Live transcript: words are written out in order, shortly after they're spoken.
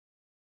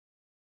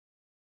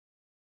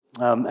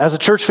As a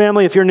church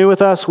family, if you're new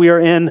with us, we are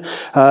in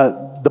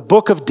the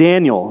book of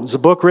Daniel. It's a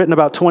book written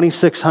about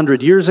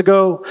 2,600 years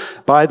ago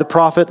by the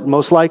prophet,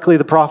 most likely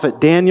the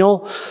prophet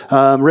Daniel,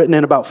 written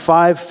in about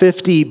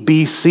 550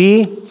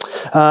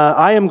 BC.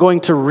 I am going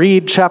to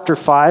read chapter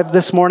 5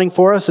 this morning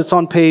for us. It's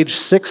on page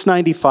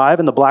 695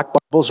 in the black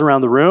Bibles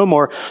around the room,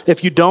 or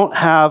if you don't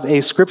have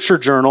a scripture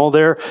journal,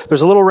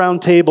 there's a little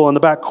round table in the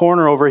back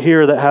corner over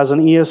here that has an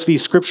ESV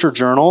scripture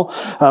journal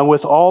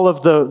with all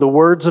of the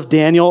words of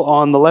Daniel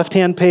on the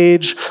left-hand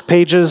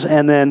pages,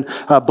 and then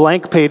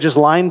blank pages,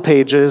 line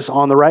pages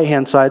on the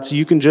right-hand side, so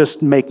you can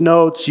just make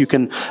notes. We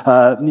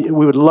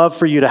would love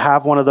for you to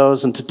have one of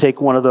those and to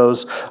take one of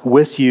those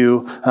with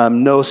you.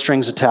 No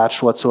strings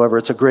attached whatsoever.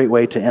 It's a great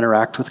way to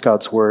interact with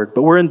God's Word.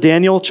 But we're in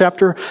Daniel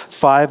chapter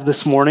 5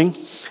 this morning,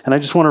 and I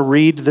just want to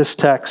read this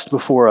text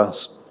before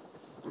us.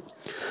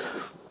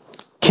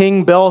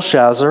 King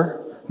Belshazzar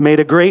made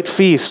a great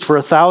feast for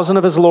 1,000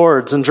 of his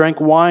lords and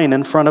drank wine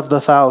in front of the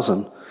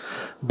 1,000.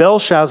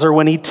 Belshazzar,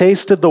 when he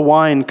tasted the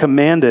wine,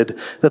 commanded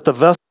that the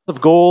vessels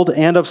of gold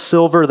and of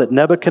silver that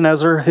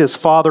Nebuchadnezzar, his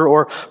father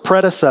or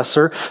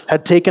predecessor,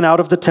 had taken out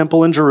of the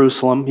temple in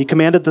Jerusalem, he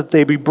commanded that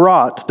they be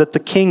brought, that the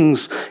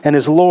kings and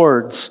his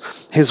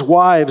lords, his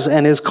wives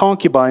and his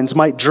concubines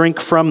might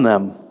drink from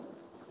them.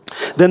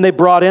 Then they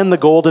brought in the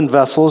golden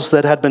vessels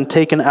that had been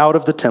taken out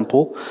of the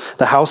temple,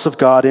 the house of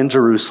God in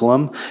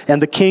Jerusalem,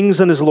 and the kings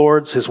and his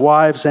lords, his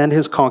wives and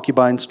his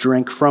concubines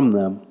drank from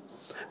them.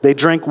 They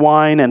drank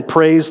wine and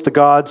praised the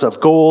gods of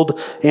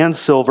gold and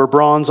silver,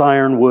 bronze,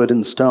 iron, wood,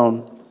 and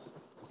stone.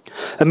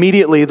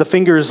 Immediately, the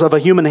fingers of a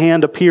human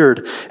hand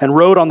appeared and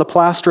wrote on the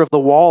plaster of the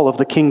wall of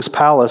the king's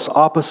palace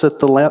opposite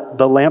the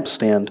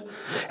lampstand.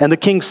 And the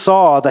king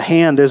saw the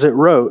hand as it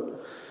wrote.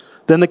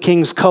 Then the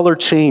king's color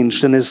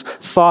changed and his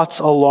thoughts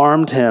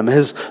alarmed him.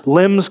 His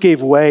limbs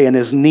gave way and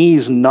his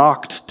knees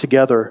knocked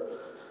together.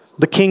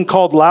 The king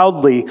called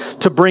loudly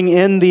to bring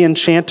in the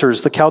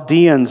enchanters, the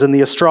Chaldeans, and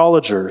the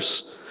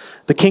astrologers.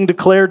 The king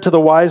declared to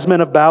the wise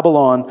men of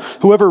Babylon,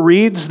 "Whoever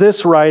reads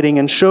this writing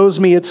and shows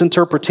me its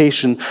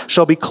interpretation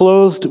shall be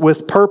clothed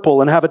with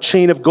purple and have a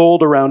chain of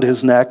gold around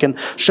his neck and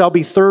shall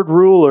be third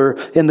ruler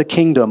in the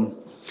kingdom."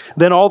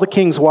 Then all the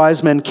king's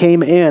wise men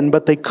came in,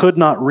 but they could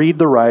not read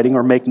the writing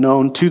or make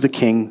known to the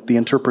king the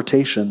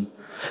interpretation.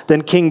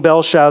 Then King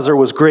Belshazzar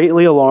was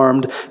greatly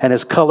alarmed, and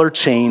his color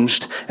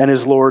changed, and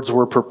his lords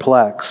were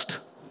perplexed.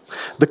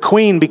 The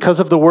queen, because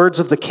of the words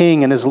of the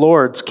king and his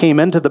lords, came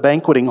into the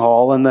banqueting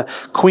hall, and the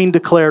queen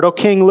declared, "O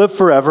king, live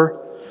forever.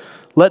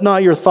 Let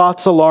not your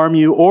thoughts alarm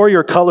you or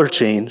your color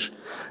change.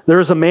 There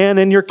is a man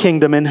in your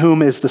kingdom in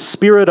whom is the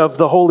spirit of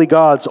the holy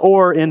gods,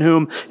 or in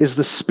whom is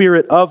the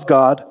spirit of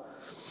God."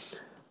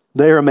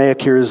 The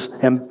Aramaic here is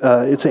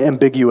it's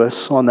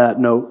ambiguous on that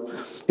note.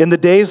 "In the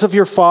days of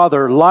your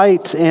father,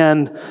 light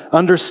and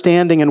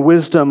understanding and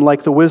wisdom,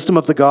 like the wisdom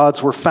of the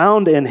gods, were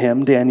found in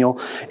him," Daniel,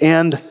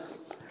 "and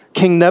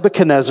King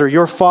Nebuchadnezzar,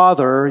 your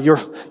father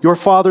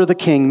the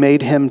king,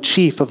 made him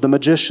chief of the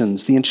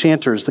magicians, the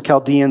enchanters, the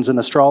Chaldeans, and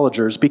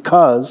astrologers,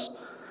 because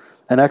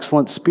an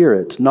excellent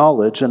spirit,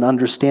 knowledge, and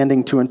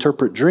understanding to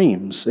interpret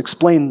dreams,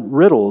 explain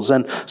riddles,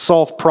 and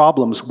solve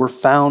problems were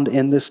found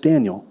in this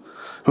Daniel,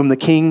 whom the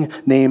king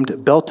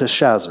named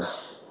Belteshazzar.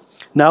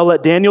 Now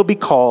let Daniel be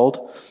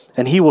called,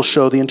 and he will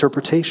show the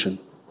interpretation."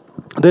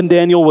 Then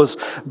Daniel was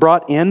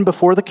brought in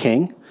before the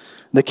king.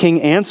 The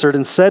king answered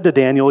and said to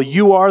Daniel,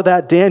 "You are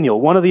that Daniel,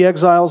 one of the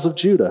exiles of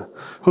Judah,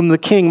 whom the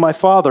king, my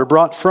father,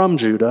 brought from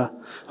Judah.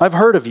 I've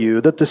heard of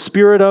you, that the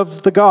spirit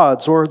of the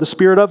gods, or the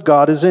spirit of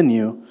God, is in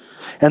you,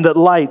 and that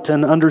light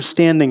and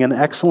understanding and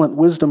excellent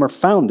wisdom are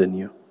found in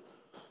you.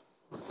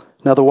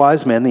 Now the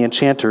wise men, the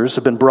enchanters,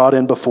 have been brought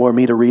in before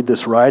me to read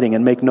this writing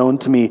and make known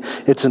to me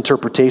its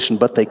interpretation,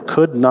 but they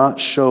could not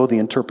show the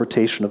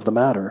interpretation of the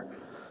matter.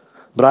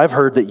 But I've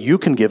heard that you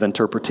can give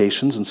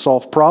interpretations and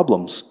solve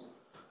problems.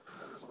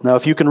 Now,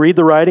 if you can read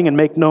the writing and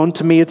make known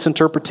to me its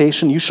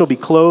interpretation, you shall be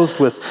clothed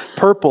with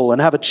purple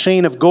and have a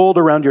chain of gold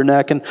around your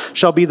neck and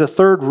shall be the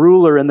third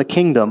ruler in the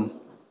kingdom."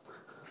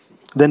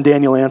 Then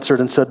Daniel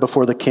answered and said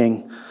before the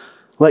king,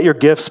 "Let your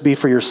gifts be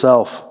for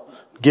yourself.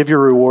 Give your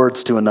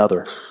rewards to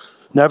another.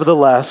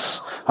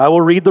 Nevertheless, I will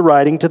read the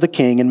writing to the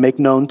king and make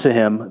known to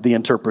him the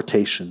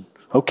interpretation.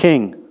 O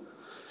king,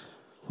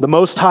 the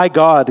Most High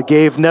God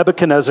gave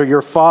Nebuchadnezzar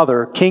your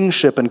father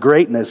kingship and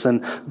greatness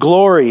and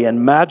glory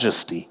and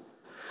majesty.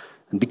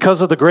 And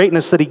because of the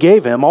greatness that he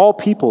gave him, all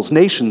peoples,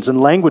 nations, and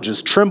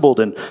languages trembled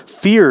and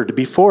feared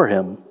before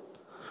him.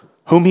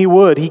 Whom he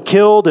would, he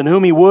killed, and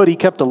whom he would, he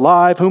kept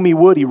alive. Whom he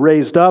would, he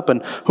raised up,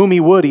 and whom he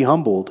would, he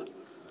humbled.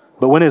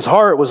 But when his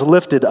heart was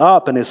lifted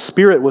up and his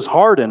spirit was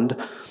hardened,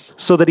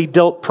 so that he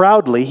dealt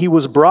proudly, he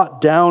was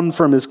brought down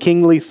from his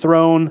kingly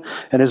throne,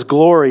 and his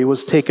glory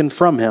was taken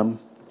from him.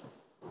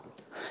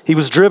 He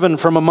was driven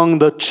from among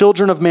the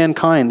children of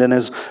mankind, and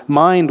his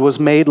mind was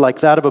made like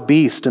that of a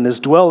beast, and his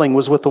dwelling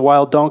was with the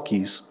wild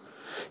donkeys.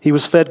 He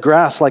was fed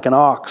grass like an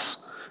ox,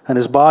 and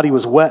his body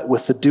was wet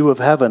with the dew of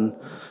heaven,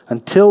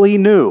 until he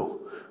knew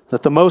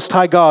that the Most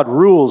High God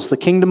rules the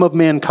kingdom of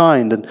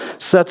mankind and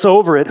sets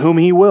over it whom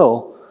he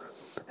will.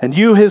 And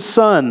you, his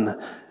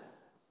son,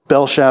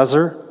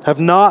 Belshazzar, have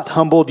not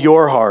humbled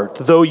your heart,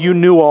 though you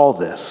knew all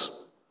this.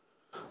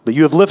 But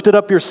you have lifted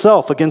up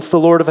yourself against the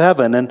Lord of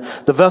heaven, and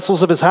the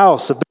vessels of his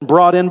house have been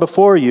brought in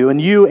before you,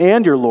 and you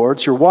and your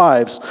lords, your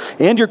wives,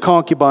 and your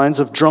concubines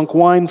have drunk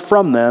wine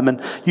from them,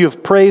 and you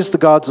have praised the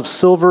gods of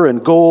silver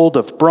and gold,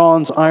 of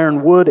bronze,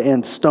 iron, wood,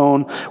 and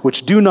stone,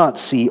 which do not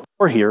see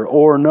or hear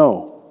or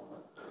know.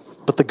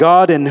 But the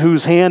God in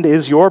whose hand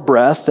is your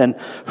breath, and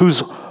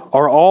whose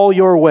are all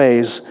your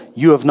ways,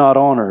 you have not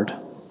honored.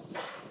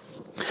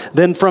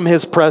 Then from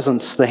his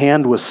presence the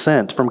hand was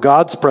sent. From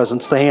God's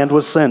presence the hand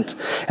was sent.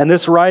 And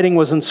this writing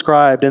was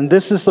inscribed. And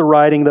this is the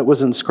writing that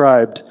was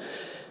inscribed.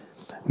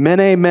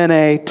 Mene,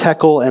 Mene,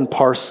 Tekel, and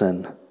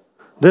Parsin.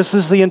 This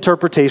is the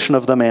interpretation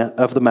of the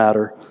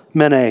matter.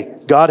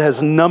 Mene, God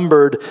has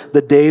numbered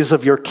the days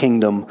of your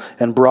kingdom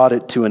and brought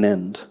it to an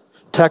end.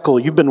 Tekel,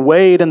 you've been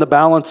weighed in the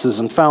balances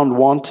and found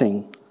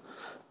wanting.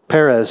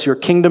 Perez, your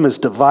kingdom is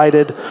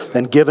divided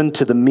and given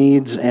to the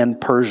Medes and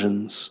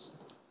Persians.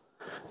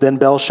 Then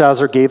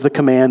Belshazzar gave the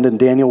command, and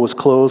Daniel was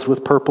clothed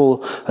with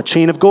purple. A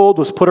chain of gold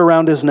was put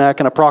around his neck,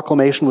 and a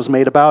proclamation was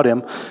made about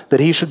him that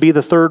he should be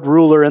the third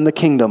ruler in the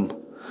kingdom.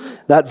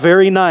 That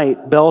very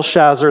night,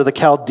 Belshazzar, the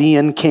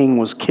Chaldean king,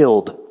 was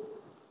killed.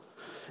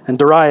 And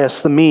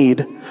Darius the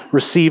Mede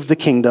received the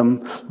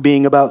kingdom,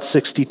 being about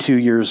 62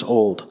 years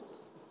old.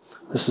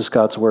 This is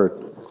God's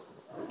word.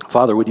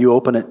 Father, would you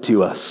open it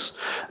to us?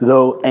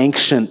 Though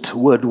ancient,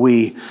 would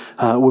we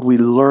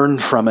learn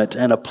from it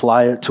and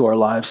apply it to our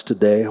lives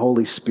today?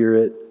 Holy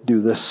Spirit,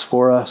 do this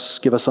for us.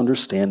 Give us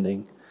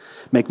understanding.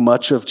 Make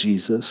much of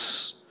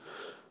Jesus.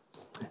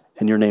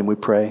 In your name we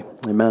pray.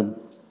 Amen.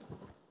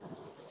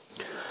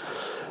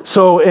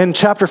 So in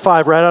chapter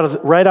 5,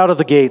 right out of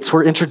the gates,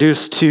 we're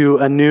introduced to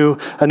a new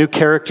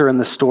character in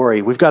the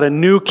story. We've got a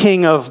new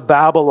king of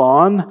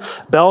Babylon,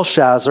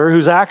 Belshazzar,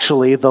 who's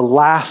actually the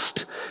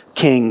last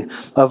king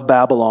of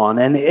Babylon.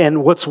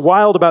 And what's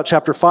wild about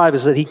chapter 5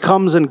 is that he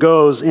comes and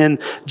goes in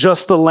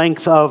just the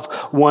length of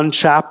one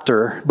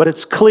chapter. But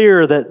it's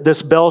clear that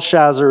this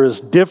Belshazzar is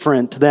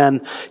different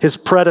than his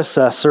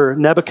predecessor,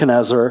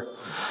 Nebuchadnezzar.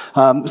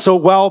 So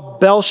while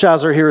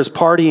Belshazzar here is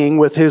partying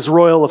with his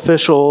royal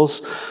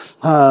officials,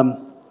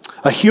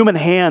 a human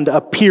hand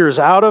appears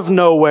out of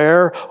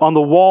nowhere on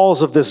the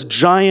walls of this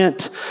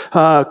giant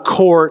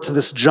court,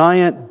 this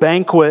giant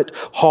banquet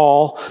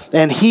hall.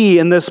 And he,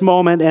 in this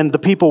moment, and the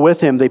people with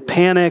him, they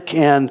panic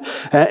and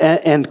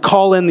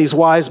call in these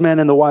wise men,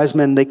 and the wise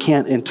men, they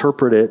can't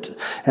interpret it.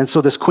 And so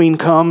this queen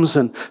comes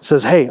and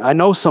says, hey, I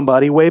know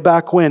somebody way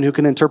back when who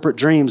can interpret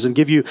dreams and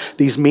give you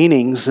these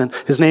meanings. And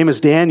his name is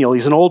Daniel.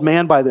 He's an old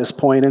man by this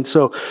point. And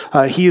so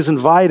he is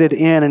invited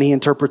in, and he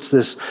interprets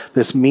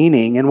this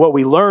meaning. And what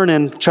we learn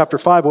in chapter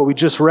 5, what we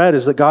just read,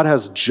 is that God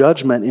has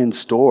judgment in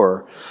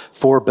store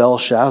for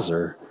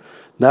Belshazzar.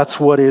 That's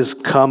what is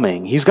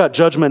coming. He's got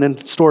judgment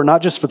in store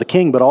not just for the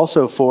king, but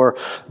also for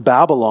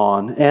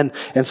Babylon. And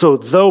so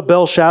though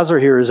Belshazzar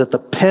here is at the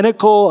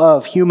pinnacle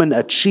of human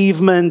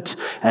achievement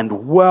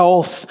and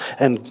wealth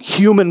and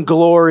human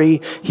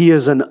glory, he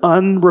is an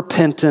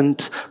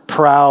unrepentant,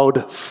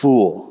 proud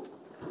fool.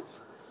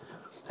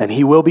 And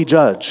he will be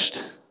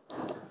judged.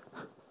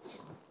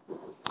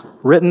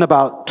 Written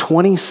about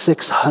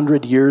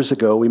 2,600 years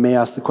ago, we may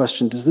ask the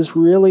question, does this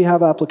really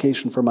have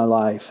application for my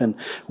life? And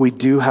we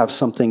do have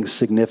something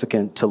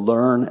significant to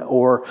learn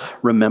or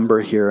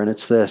remember here, and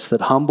it's this,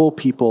 that humble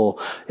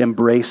people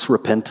embrace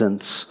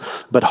repentance,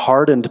 but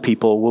hardened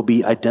people will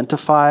be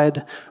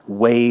identified,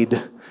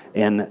 weighed,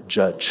 and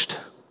judged.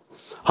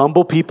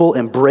 Humble people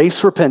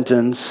embrace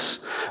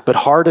repentance, but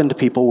hardened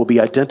people will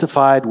be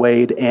identified,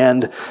 weighed,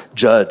 and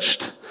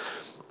judged.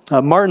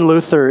 Martin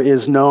Luther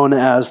is known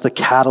as the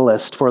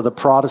catalyst for the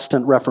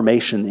Protestant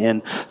Reformation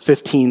in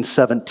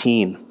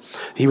 1517.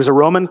 He was a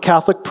Roman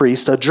Catholic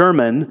priest, a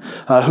German,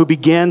 who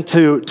began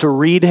to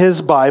read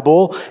his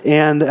Bible.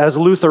 And as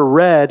Luther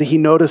read, he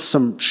noticed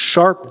some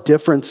sharp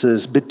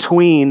differences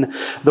between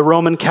the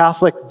Roman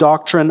Catholic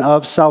doctrine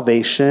of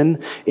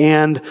salvation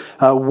and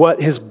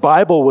what his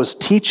Bible was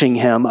teaching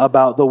him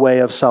about the way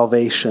of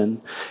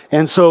salvation.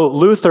 And so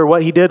Luther,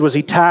 what he did was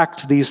he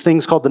tacked these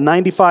things called the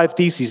 95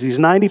 Theses, these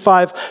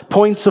 95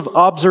 points of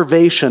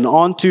observation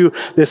onto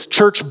this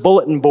church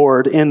bulletin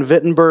board in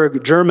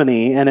Wittenberg,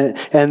 Germany. And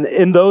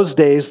in those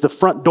days, the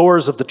front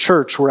doors of the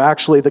church were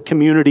actually the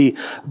community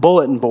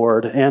bulletin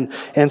board.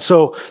 And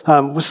so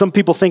some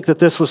people think that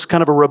this was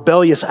kind of a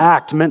rebellious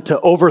act meant to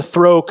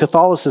overthrow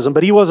Catholicism,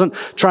 but he wasn't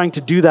trying to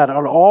do that at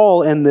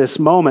all in this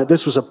moment.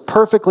 This was a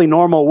perfectly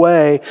normal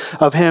way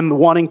of him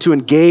wanting to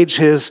engage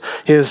his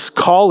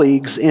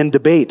colleagues in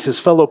debate, his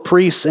fellow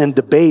priests in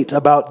debate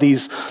about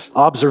these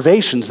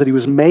observations that he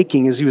was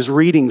making as he was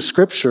reading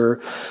scripture.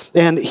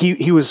 And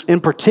he was,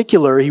 in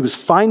particular, he was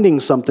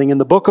finding something in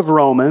the book of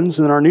Romans,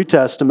 in our New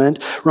Testament,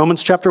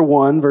 Romans chapter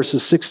 1,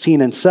 verses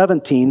 16 and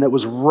 17, that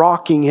was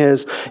rocking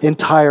his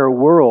entire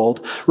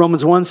world.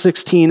 Romans 1,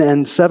 16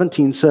 and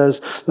 17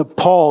 says that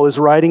Paul is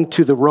writing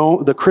to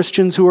the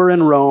Christians who are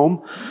in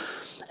Rome,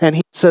 And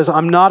he says,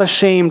 I'm not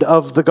ashamed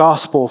of the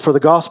gospel, for the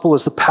gospel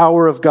is the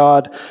power of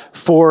God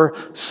for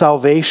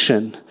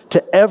salvation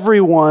to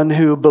everyone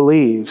who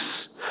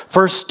believes.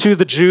 First to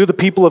the Jew, the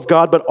people of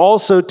God, but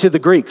also to the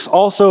Greeks.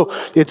 Also,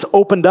 it's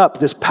opened up,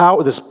 this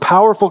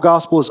powerful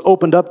gospel is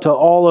opened up to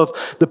all of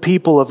the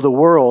people of the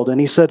world.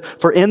 And he said,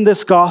 for in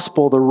this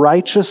gospel, the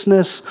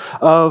righteousness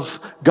of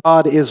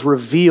God is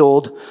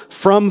revealed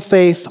from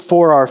faith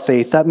for our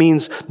faith. That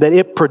means that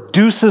it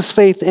produces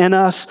faith in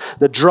us,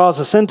 that draws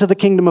us into the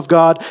kingdom of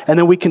God, and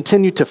then we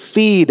continue to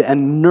feed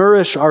and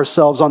nourish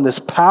ourselves on this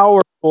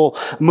power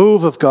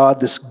move of God,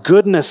 this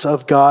goodness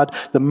of God,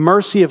 the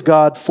mercy of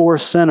God for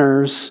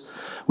sinners.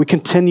 We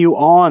continue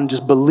on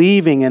just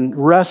believing and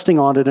resting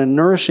on it and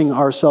nourishing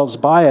ourselves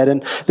by it.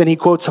 And then he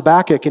quotes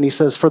Habakkuk and he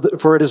says,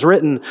 for it is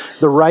written,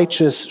 the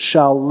righteous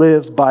shall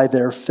live by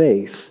their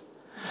faith.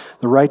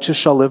 The righteous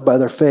shall live by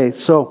their faith.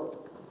 So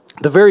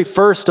the very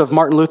first of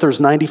Martin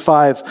Luther's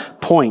 95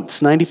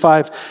 points,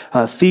 95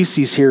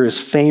 theses here is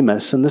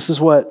famous. And this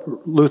is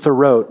what Luther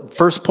wrote.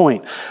 First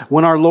point,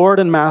 when our Lord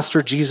and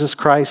Master Jesus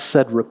Christ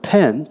said,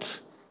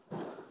 repent,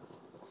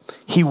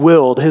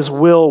 his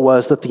will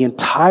was that the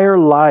entire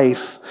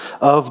life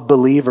of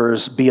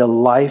believers be a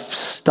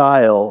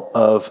lifestyle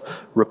of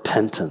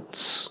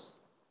repentance.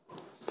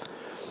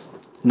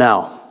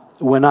 Now,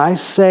 when I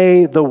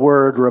say the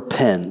word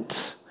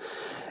repent,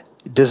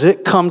 does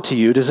it come to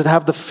you? Does it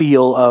have the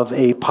feel of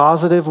a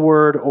positive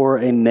word or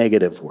a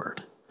negative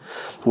word?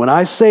 When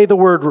I say the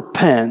word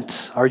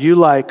repent, are you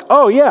like,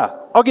 oh yeah,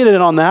 I'll get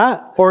in on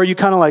that? Or are you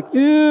kind of like,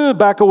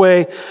 back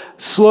away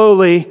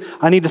slowly?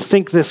 I need to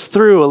think this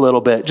through a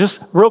little bit.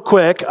 Just real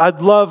quick,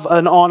 I'd love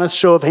an honest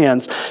show of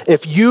hands.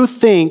 If you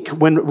think,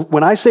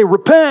 when I say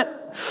repent,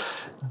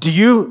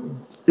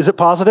 is it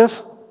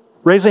positive?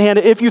 Raise a hand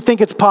if you think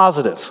it's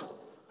positive.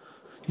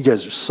 You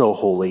guys are so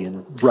holy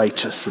and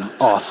righteous and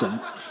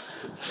awesome.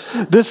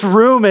 This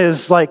room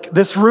is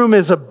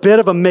a bit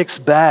of a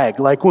mixed bag.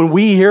 Like when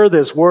we hear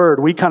this word,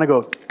 we kind of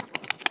go,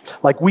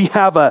 like we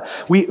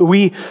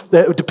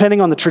depending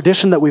on the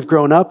tradition that we've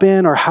grown up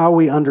in or how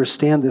we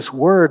understand this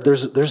word,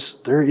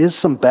 there is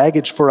some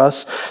baggage for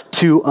us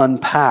to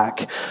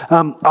unpack.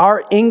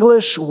 Our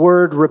English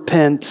word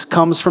repent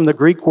comes from the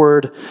Greek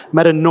word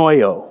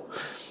metanoio,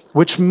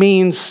 which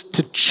means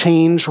to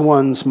change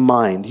one's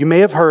mind. You may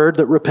have heard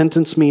that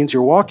repentance means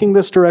you're walking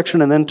this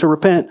direction and then to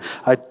repent,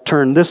 I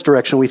turn this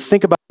direction. We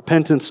think about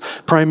repentance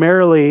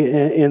primarily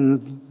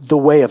in the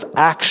way of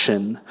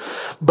action.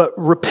 But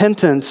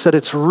repentance at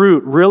its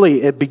root,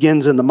 really, it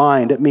begins in the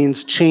mind. It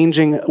means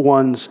changing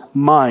one's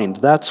mind.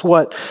 That's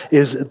what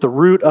is at the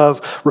root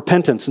of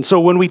repentance. And so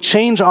when we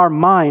change our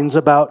minds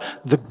about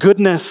the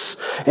goodness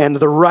and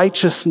the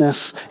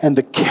righteousness and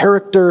the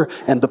character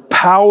and the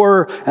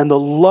power and the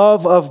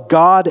love of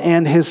God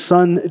and his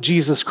Son,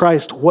 Jesus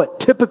Christ, what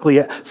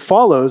typically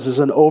follows is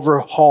an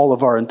overhaul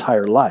of our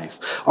entire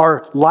life.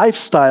 Our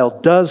lifestyle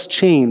does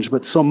change,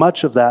 but so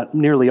much of that,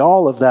 nearly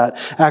all of that,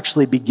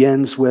 actually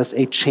begins with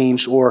a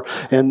change, or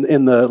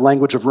in the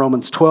language of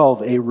Romans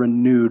 12, a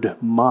renewed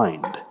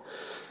mind.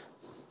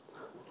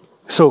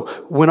 So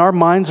when our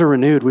minds are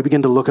renewed, we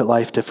begin to look at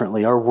life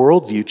differently. Our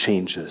worldview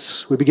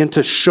changes. We begin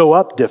to show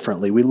up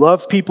differently. We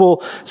love people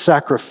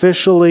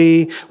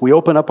sacrificially. We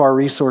open up our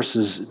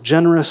resources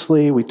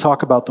generously. We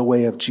talk about the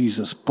way of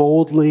Jesus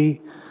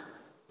boldly.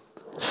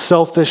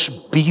 Selfish,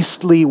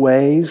 beastly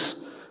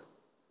ways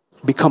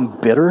become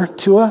bitter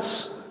to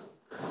us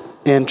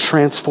and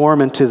transform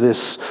into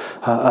this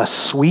a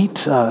sweet,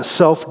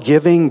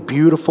 self-giving,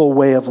 beautiful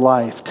way of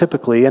life,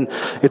 typically. And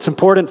it's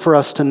important for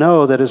us to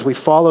know that as we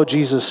follow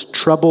Jesus,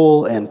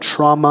 trouble and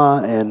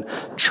trauma and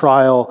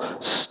trial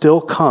still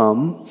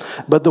come,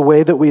 but the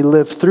way that we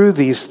live through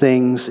these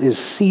things is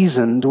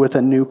seasoned with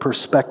a new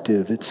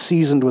perspective. It's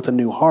seasoned with a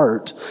new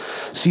heart,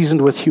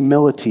 seasoned with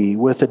humility,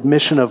 with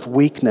admission of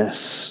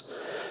weakness,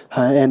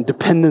 and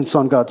dependence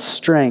on God's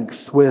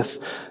strength, with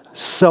a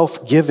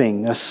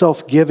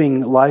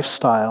self-giving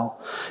lifestyle.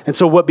 And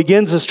so what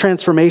begins as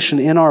transformation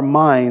in our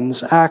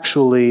minds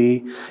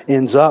actually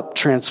ends up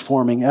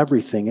transforming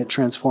everything. It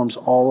transforms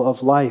all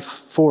of life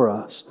for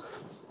us.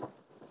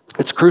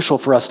 It's crucial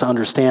for us to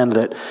understand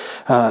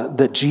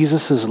that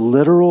Jesus'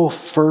 literal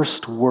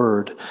first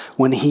word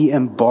when he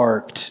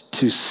embarked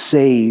to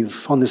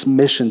save, on this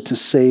mission to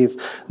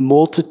save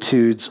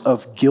multitudes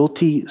of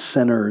guilty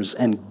sinners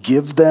and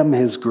give them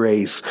his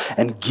grace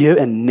and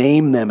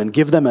name them and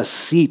give them a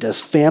seat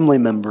as family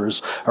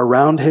members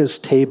around his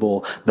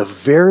table, the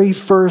very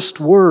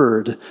first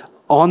word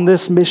on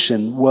this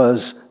mission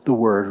was the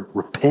word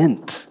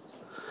repent.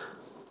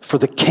 For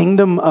the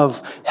kingdom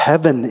of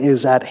heaven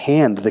is at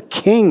hand. The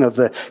king of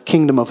the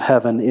kingdom of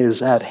heaven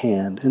is at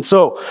hand. And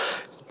so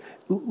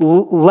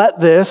let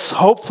this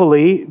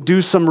hopefully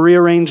do some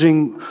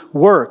rearranging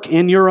work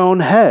in your own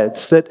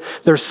heads, that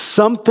there's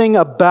something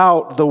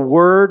about the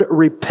word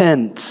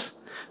repent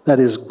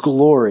that is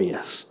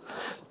glorious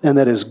and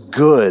that is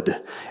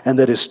good and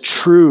that is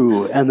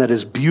true and that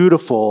is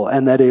beautiful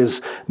and that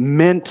is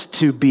meant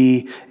to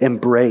be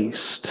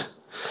embraced.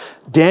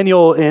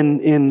 Daniel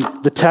in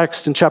the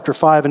text in chapter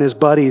 5 and his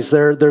buddies,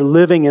 they're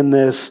living in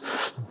this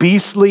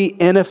beastly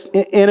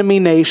enemy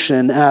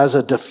nation as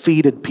a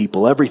defeated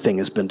people. Everything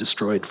has been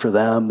destroyed for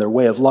them. Their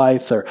way of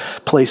life, their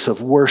place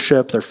of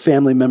worship, their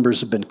family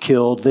members have been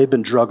killed. They've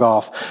been drug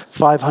off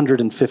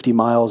 550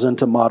 miles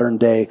into modern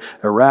day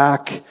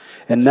Iraq.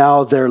 And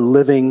now they're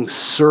living,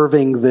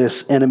 serving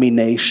this enemy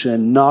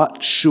nation,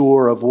 not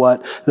sure of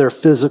what their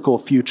physical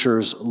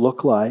futures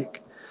look like.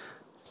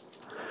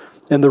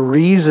 And the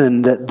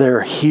reason that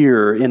they're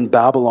here in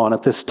Babylon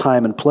at this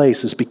time and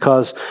place is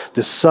because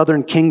the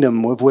southern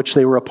kingdom of which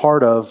they were a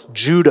part of,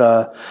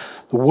 Judah,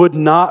 would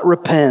not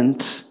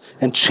repent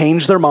and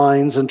change their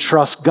minds and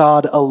trust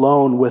God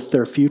alone with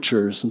their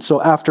futures. And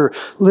so after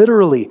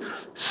literally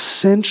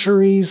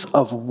centuries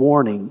of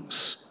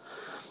warnings,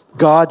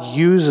 God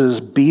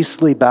uses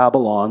beastly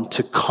Babylon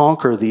to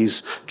conquer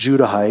these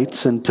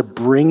Judahites and to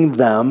bring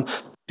them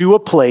to a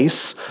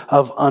place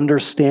of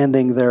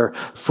understanding their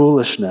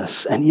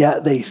foolishness. And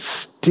yet they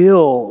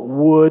still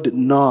would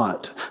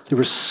not. There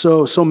were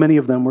so many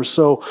of them were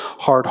so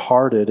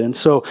hard-hearted. And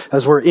so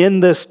as we're in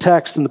this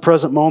text in the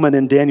present moment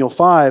in Daniel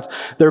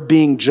 5, they're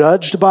being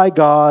judged by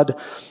God,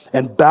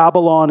 and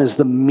Babylon is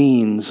the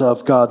means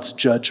of God's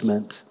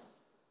judgment.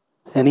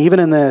 And even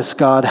in this,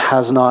 God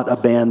has not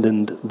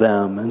abandoned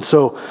them. And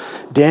so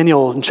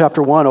Daniel in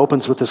chapter 1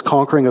 opens with this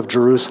conquering of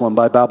Jerusalem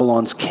by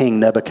Babylon's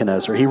king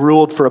Nebuchadnezzar. He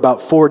ruled for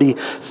about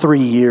 43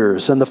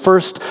 years. And the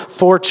first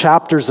 4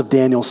 chapters of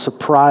Daniel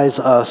surprise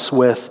us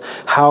with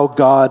how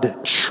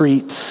God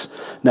treats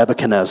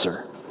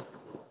Nebuchadnezzar.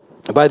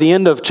 By the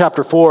end of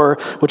chapter 4,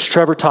 which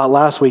Trevor taught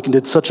last week and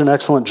did such an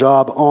excellent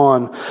job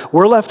on,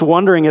 we're left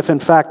wondering if in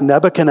fact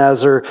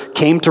Nebuchadnezzar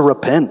came to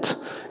repent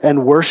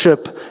and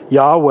worship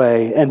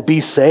Yahweh and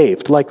be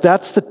saved. Like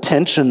that's the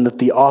tension that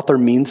the author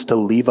means to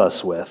leave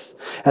us with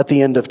at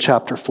the end of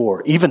chapter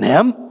 4. Even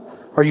him?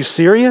 Are you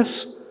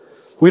serious?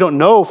 We don't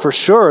know for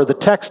sure. The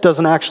text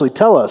doesn't actually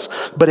tell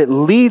us, but it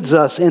leads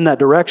us in that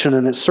direction,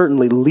 and it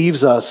certainly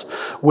leaves us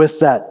with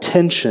that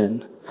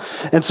tension.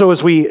 And so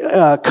as we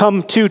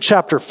come to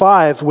chapter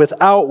 5,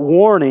 without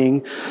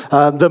warning,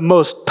 the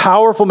most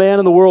powerful man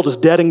in the world is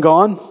dead and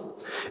gone.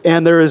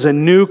 And there is a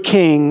new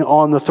king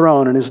on the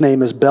throne, and his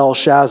name is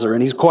Belshazzar.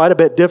 And he's quite a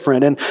bit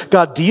different. And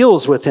God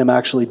deals with him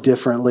actually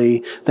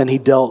differently than he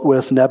dealt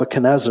with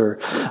Nebuchadnezzar.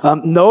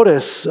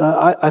 Notice,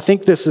 I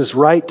think this is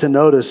right to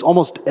notice,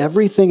 almost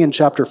everything in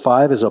chapter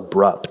 5 is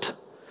abrupt.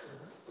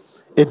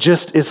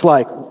 It's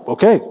like,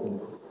 okay,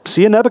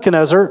 see you,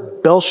 Nebuchadnezzar,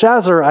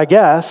 Belshazzar, I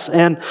guess.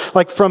 And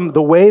like from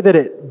the way that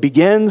it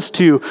begins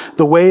to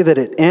the way that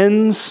it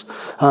ends,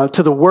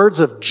 to the words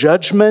of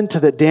judgment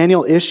that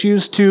Daniel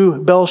issues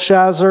to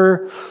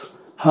Belshazzar,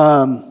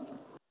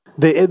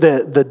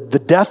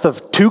 the death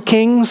of 2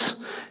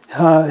 kings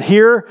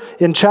here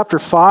in chapter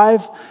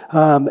 5,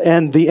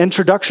 and the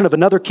introduction of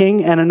another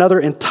king and another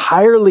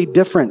entirely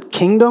different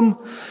kingdom.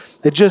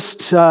 It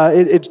just,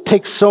 it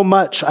takes so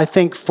much, I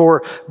think,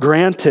 for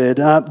granted.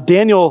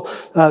 Daniel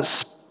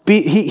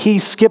he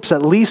skips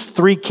at least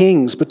 3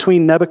 kings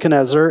between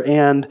Nebuchadnezzar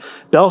and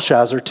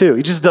Belshazzar too.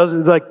 He just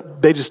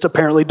doesn't, they just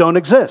apparently don't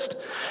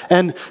exist.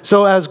 And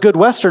so as good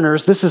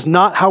Westerners, this is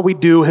not how we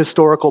do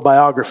historical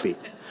biography,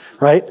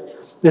 right?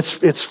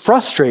 It's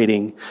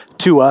frustrating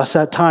to us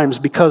at times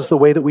because the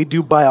way that we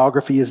do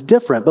biography is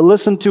different. But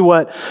listen to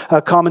what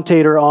a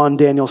commentator on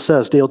Daniel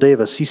says, Dale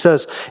Davis. He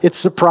says, it's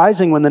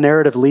surprising when the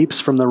narrative leaps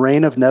from the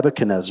reign of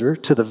Nebuchadnezzar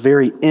to the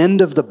very end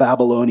of the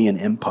Babylonian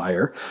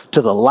Empire,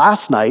 to the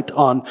last night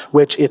on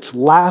which its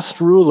last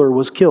ruler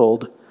was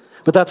killed.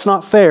 But that's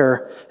not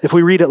fair if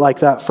we read it like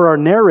that, for our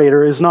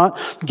narrator is not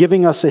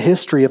giving us a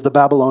history of the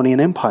Babylonian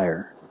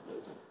Empire,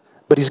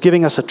 but he's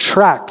giving us a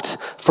tract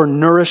for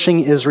nourishing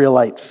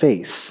Israelite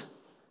faith.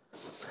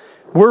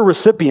 We're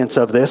recipients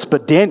of this,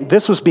 but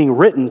this was being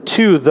written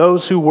to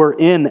those who were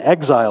in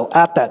exile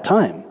at that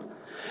time.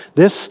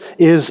 This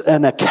is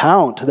an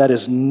account that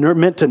is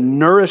meant to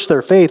nourish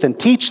their faith and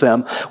teach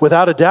them,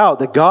 without a doubt,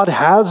 that God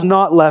has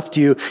not left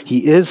you.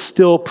 He is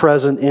still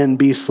present in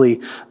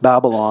beastly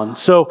Babylon.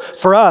 So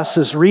for us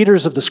as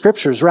readers of the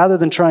scriptures, rather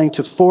than trying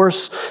to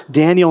force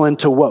Daniel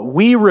into what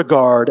we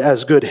regard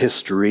as good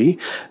history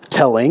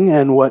telling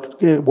and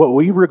what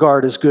we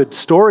regard as good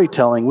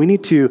storytelling, we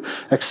need to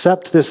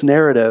accept this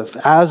narrative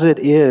as it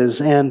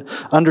is and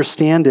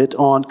understand it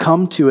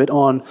come to it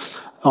on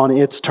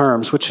its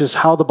terms, which is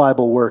how the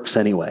Bible works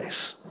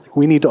anyways.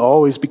 We need to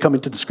always be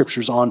coming to the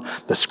scriptures on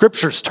the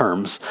scriptures'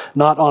 terms,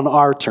 not on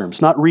our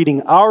terms, not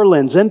reading our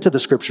lens into the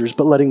scriptures,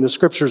 but letting the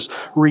scriptures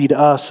read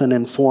us and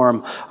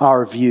inform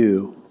our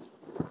view.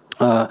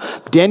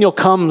 Daniel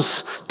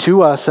comes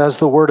to us as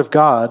the Word of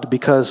God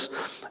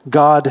because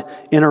God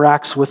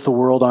interacts with the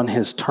world on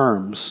his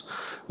terms,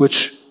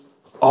 which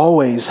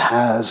always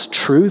has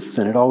truth,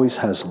 and it always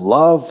has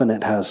love, and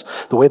it has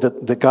the way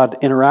that God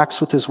interacts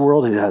with his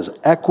world. It has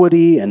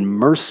equity and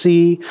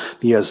mercy.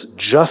 He has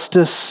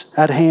justice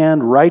at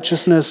hand,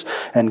 righteousness,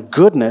 and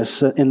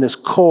goodness in this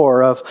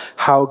core of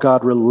how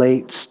God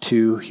relates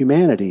to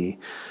humanity.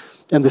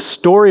 And the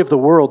story of the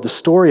world, the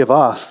story of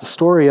us, the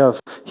story of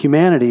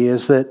humanity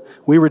is that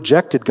we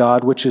rejected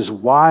God, which is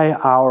why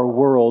our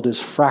world is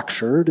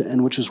fractured,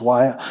 and which is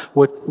why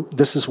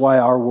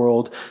our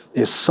world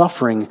is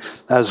suffering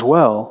as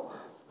well.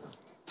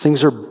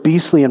 Things are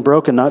beastly and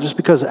broken, not just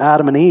because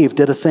Adam and Eve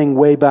did a thing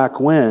way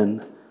back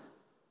when,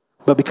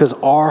 but because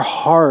our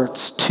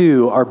hearts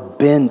too are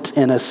bent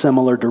in a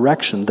similar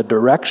direction, the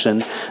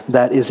direction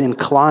that is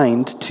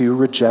inclined to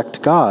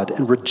reject God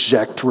and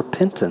reject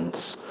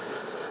repentance.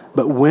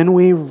 But when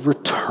we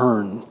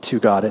return to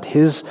God at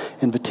his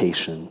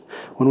invitation,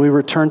 when we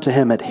return to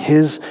him at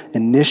his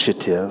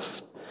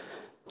initiative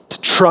to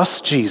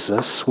trust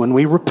Jesus, when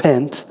we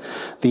repent,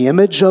 the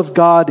image of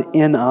God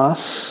in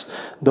us,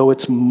 though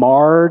it's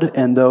marred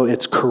and though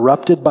it's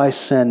corrupted by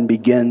sin,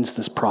 begins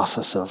this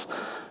process of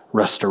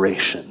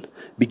restoration,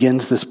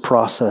 begins this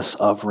process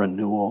of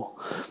renewal.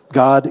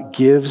 God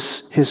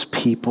gives his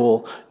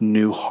people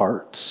new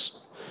hearts.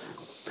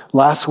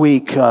 Last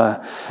week,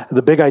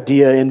 the big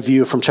idea in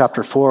view from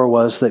chapter 4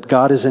 was that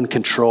God is in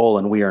control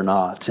and we are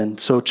not. And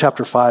so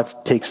chapter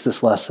 5 takes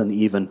this lesson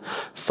even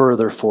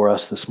further for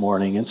us this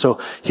morning. And so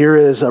here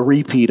is a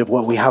repeat of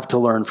what we have to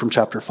learn from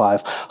chapter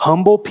 5.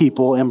 Humble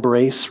people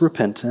embrace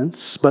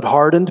repentance, but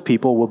hardened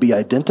people will be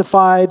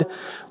identified,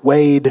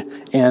 weighed,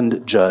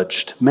 and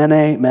judged.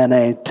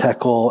 Mene,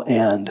 tekel,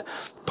 and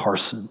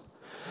parson.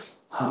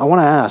 I want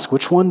to ask,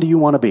 which one do you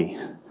want to be?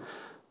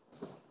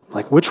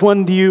 Like, which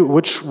one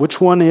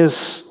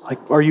is,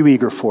 like, are you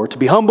eager for? To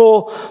be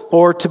humble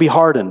or to be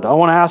hardened? I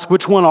want to ask,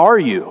 which one are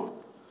you?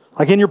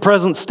 Like, in your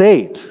present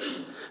state.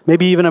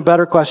 Maybe even a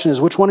better question is,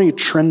 which one are you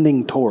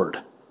trending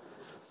toward?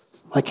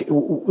 Like,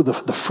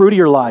 the fruit of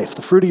your life,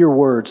 the fruit of your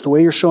words, the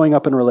way you're showing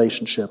up in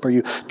relationship. Are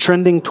you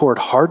trending toward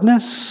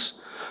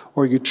hardness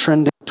or are you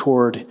trending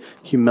toward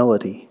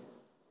humility?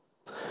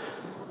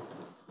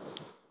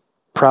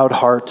 Proud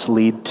hearts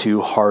lead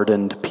to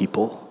hardened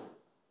people.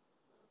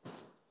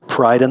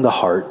 Pride in the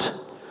heart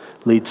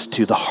leads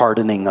to the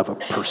hardening of a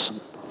person.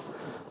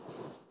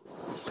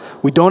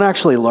 We don't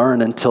actually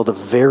learn until the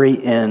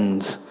very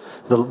end,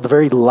 the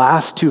very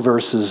last two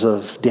verses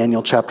of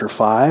Daniel chapter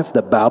 5,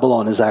 that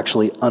Babylon is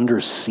actually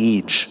under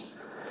siege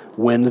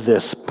when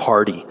this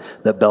party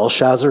that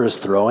Belshazzar is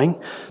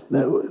throwing,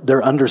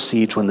 they're under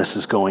siege when this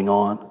is going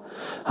on.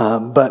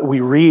 But we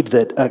read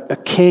that a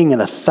king and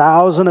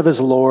 1,000 of his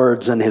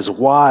lords and his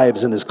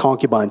wives and his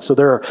concubines, so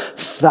there are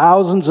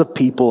thousands of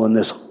people in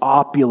this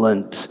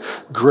opulent,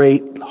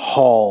 great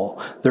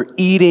hall. They're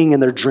eating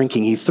and they're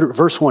drinking.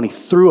 Verse 1, he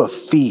threw a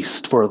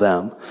feast for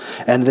them.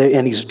 And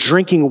he's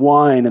drinking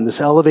wine in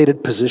this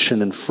elevated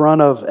position in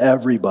front of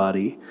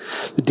everybody.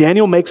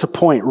 Daniel makes a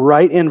point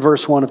right in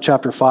verse 1 of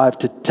chapter 5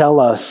 to tell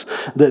us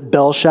that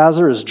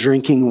Belshazzar is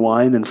drinking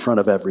wine in front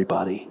of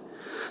everybody.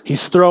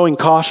 He's throwing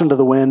caution to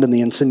the wind, and the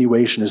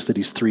insinuation is that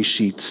he's 3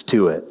 sheets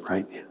to it,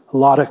 right? A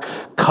lot of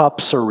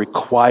cups are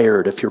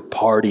required if you're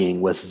partying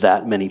with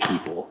that many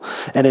people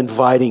and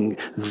inviting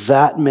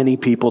that many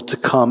people to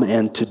come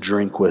and to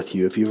drink with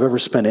you. If you've ever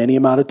spent any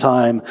amount of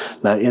time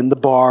in the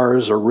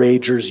bars or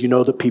ragers, you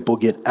know that people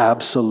get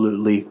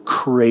absolutely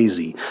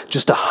crazy.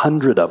 Just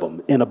 100 of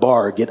them in a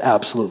bar get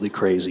absolutely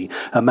crazy.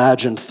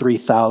 Imagine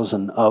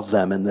 3,000 of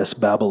them in this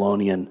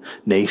Babylonian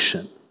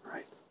nation.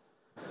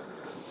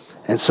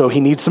 And so he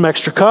needs some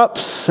extra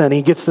cups, and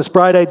he gets this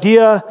bright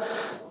idea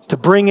to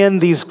bring in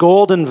these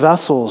golden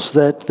vessels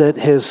that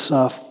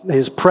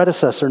his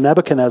predecessor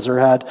Nebuchadnezzar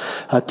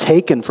had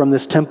taken from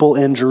this temple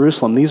in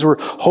Jerusalem. These were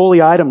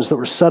holy items that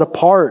were set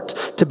apart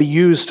to be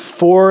used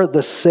for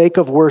the sake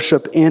of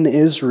worship in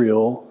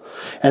Israel.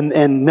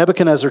 And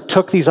Nebuchadnezzar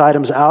took these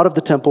items out of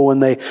the temple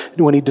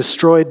when he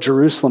destroyed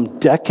Jerusalem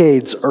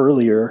decades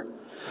earlier.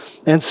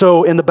 And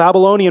so in the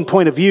Babylonian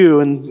point of view,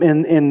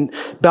 in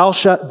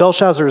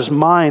Belshazzar's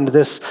mind,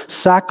 this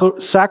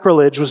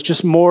sacrilege was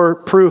just more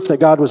proof that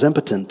God was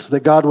impotent,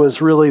 that God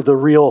was really the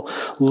real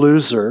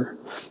loser.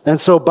 And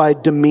so by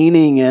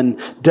demeaning and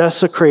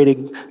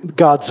desecrating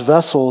God's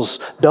vessels,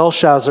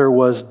 Belshazzar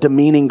was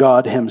demeaning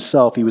God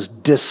himself. He was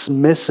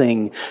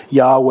dismissing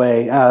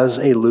Yahweh as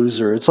a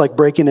loser. It's like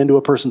breaking into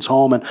a person's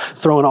home and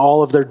throwing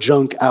all of their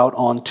junk out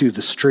onto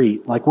the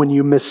street. Like when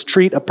you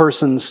mistreat a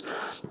person's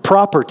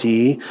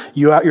property,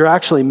 you're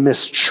actually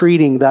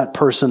mistreating that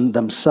person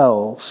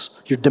themselves.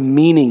 You're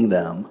demeaning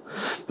them.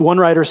 One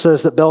writer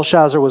says that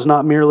Belshazzar was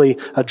not merely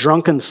a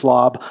drunken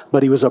slob,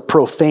 but he was a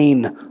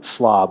profane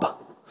slob.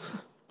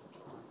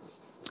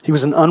 He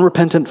was an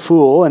unrepentant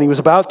fool, and he was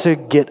about to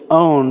get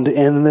owned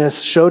in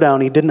this showdown.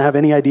 He didn't have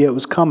any idea it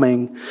was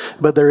coming,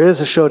 but there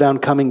is a showdown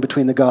coming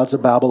between the gods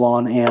of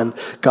Babylon and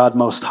God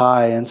Most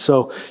High. And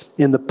so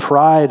in the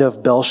pride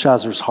of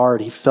Belshazzar's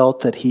heart, he felt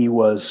that he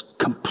was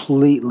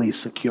completely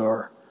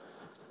secure.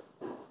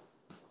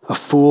 A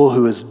fool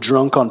who is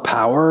drunk on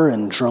power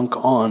and drunk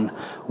on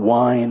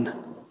wine.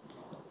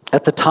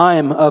 At the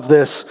time of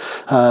this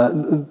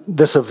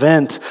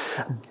event,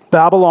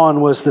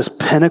 Babylon was this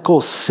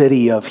pinnacle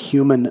city of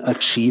human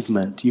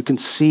achievement. You can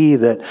see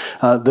that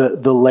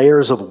the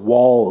layers of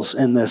walls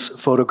in this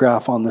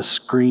photograph on the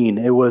screen.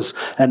 It was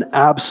an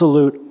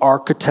absolute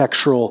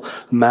architectural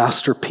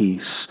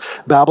masterpiece.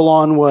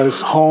 Babylon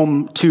was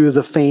home to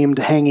the famed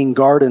Hanging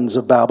Gardens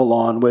of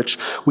Babylon, which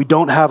we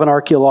don't have an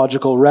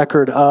archaeological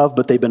record of,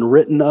 but they've been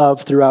written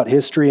of throughout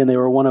history, and they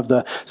were one of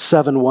the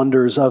 7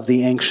 wonders of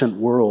the ancient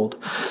world.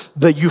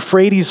 The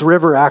Euphrates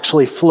River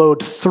actually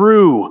flowed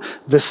through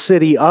the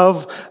city of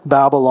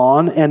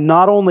Babylon and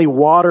not only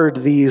watered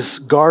these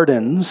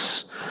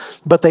gardens,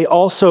 but they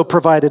also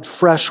provided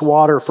fresh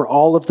water for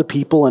all of the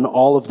people and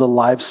all of the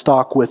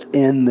livestock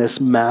within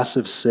this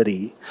massive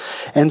city.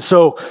 And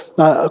so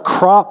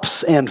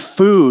crops and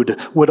food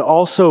would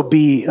also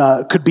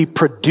could be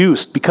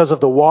produced because of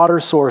the water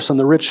source and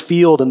the rich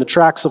field and the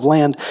tracts of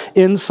land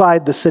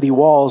inside the city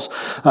walls.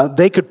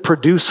 They could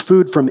produce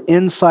food from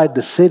inside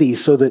the city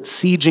so that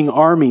sieging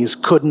armies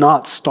could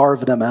not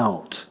starve them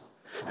out,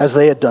 as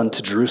they had done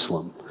to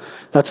Jerusalem.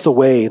 That's the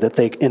way that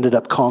they ended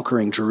up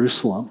conquering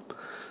Jerusalem.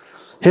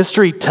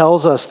 History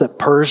tells us that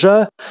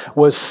Persia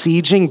was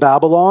sieging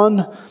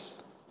Babylon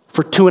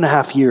for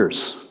 2.5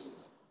 years,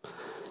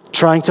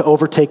 trying to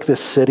overtake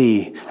this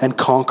city and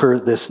conquer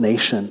this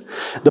nation.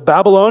 The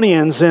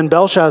Babylonians, in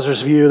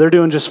Belshazzar's view, they're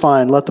doing just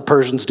fine. Let the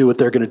Persians do what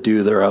they're going to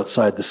do. They're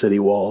outside the city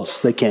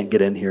walls. They can't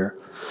get in here.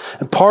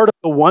 And part of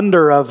the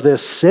wonder of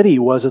this city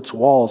was its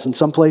walls. In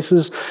some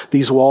places,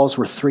 these walls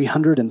were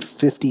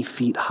 350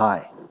 feet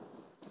high.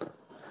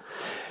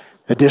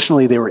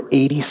 Additionally, they were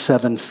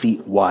 87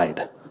 feet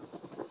wide.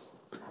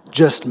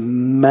 Just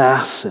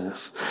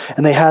massive.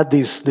 And they had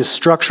this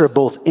structure of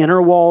both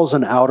inner walls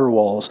and outer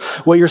walls.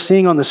 What you're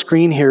seeing on the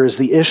screen here is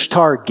the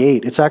Ishtar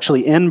Gate. It's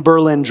actually in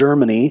Berlin,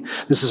 Germany.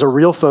 This is a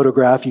real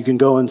photograph. You can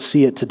go and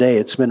see it today.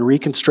 It's been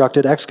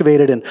reconstructed,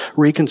 excavated and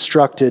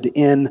reconstructed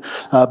in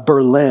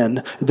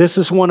Berlin. This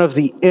is one of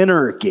the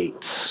inner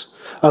gates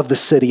of the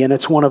city, and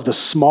it's one of the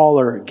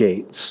smaller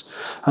gates.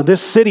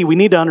 This city, we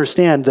need to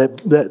understand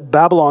that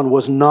Babylon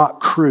was not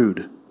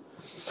crude.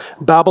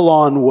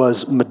 Babylon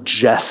was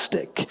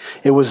majestic.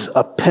 It was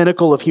a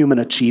pinnacle of human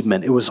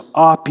achievement. It was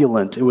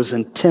opulent. It was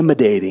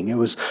intimidating. It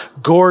was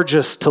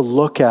gorgeous to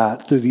look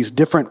at through these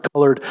different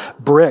colored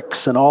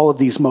bricks and all of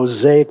these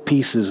mosaic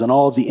pieces and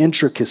all of the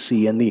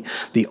intricacy and the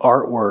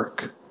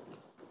artwork.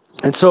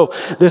 And so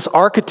this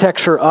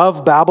architecture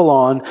of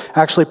Babylon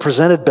actually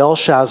presented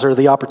Belshazzar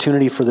the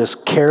opportunity for this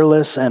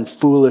careless and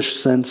foolish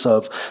sense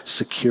of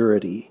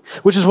security,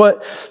 which is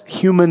what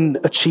human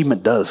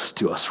achievement does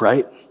to us,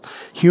 right?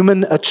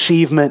 Human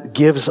achievement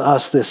gives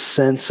us this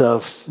sense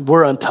of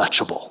we're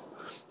untouchable.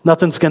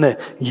 Nothing's going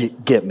to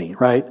get me,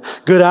 right?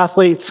 Good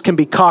athletes can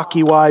be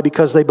cocky. Why?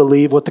 Because they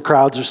believe what the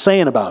crowds are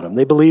saying about them.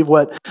 They believe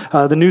what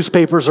the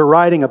newspapers are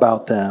writing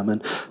about them.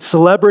 And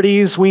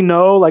celebrities, we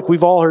know, like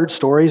we've all heard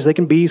stories, they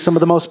can be some of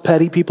the most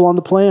petty people on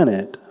the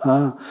planet.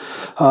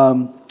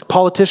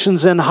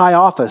 Politicians in high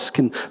office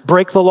can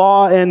break the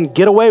law and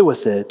get away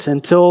with it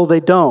until they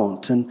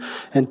don't.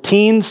 And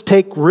teens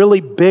take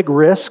really big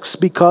risks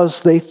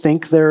because they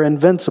think they're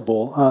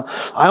invincible.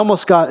 I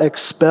almost got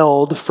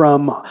expelled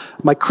from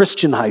my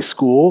Christian high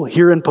school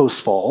here in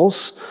Post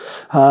Falls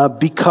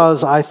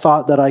because I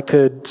thought that I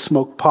could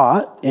smoke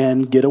pot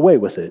and get away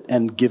with it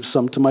and give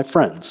some to my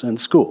friends in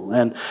school.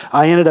 And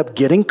I ended up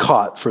getting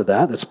caught for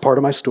that. That's part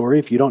of my story.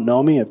 If you don't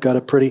know me, I've got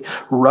a pretty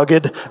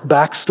rugged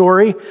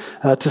backstory,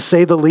 to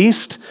say the least.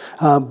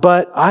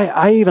 But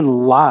I even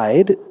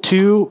lied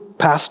to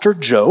Pastor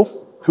Joe,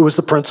 who was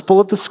the principal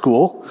of the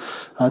school,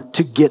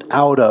 to get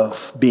out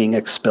of being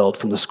expelled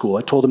from the school.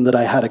 I told him that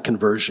I had a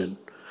conversion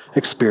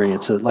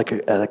experience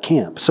at a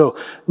camp. So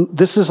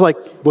this is like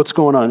what's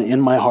going on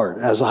in my heart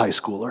as a high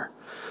schooler.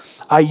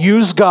 I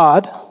use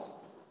God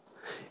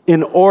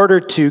in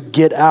order to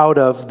get out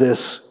of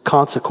this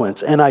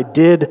consequence. And I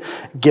did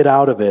get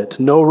out of it.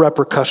 No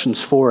repercussions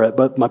for it.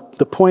 But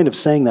the point of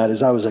saying that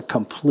is I was a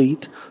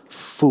complete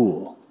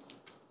fool.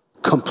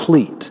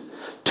 Complete.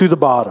 To the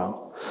bottom.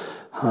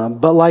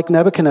 But like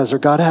Nebuchadnezzar,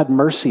 God had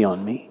mercy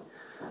on me.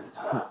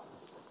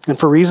 And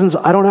for reasons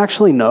I don't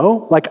actually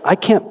know. Like, I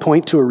can't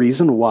point to a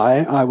reason why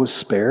I was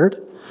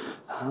spared.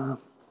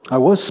 I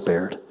was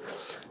spared.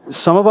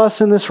 Some of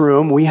us in this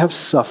room, we have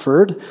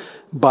suffered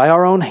by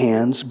our own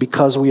hands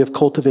because we have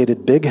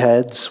cultivated big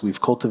heads, we've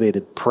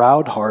cultivated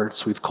proud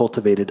hearts, we've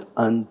cultivated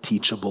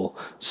unteachable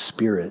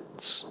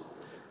spirits.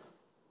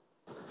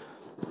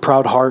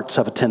 Proud hearts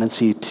have a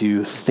tendency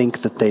to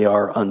think that they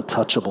are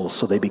untouchable,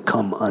 so they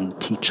become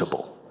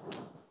unteachable.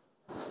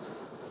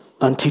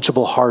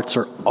 Unteachable hearts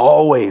are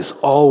always,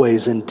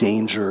 always in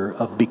danger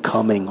of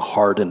becoming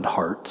hardened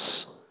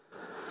hearts.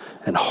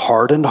 And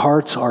hardened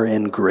hearts are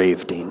in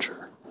grave danger.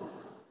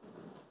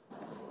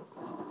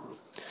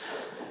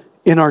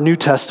 In our New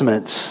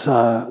Testaments,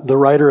 the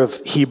writer of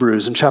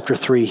Hebrews in chapter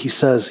 3,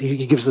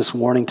 he gives this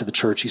warning to the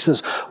church. He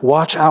says,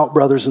 watch out,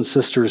 brothers and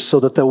sisters, so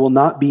that there will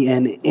not be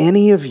in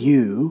any of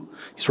you,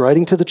 he's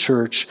writing to the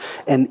church,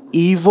 an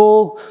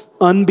evil,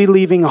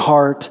 unbelieving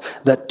heart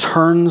that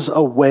turns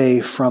away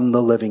from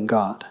the living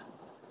God.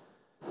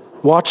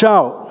 Watch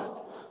out.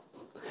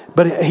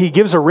 But he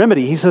gives a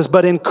remedy. He says,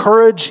 but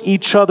encourage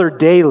each other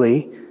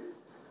daily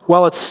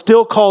while it's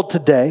still called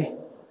today,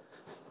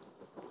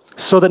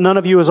 so that none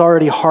of you is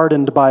already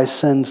hardened by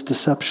sin's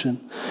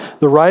deception.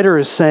 The writer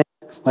is saying,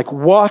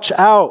 watch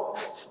out,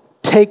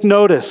 take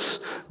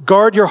notice,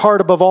 guard your heart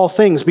above all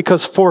things,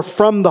 because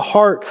from the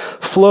heart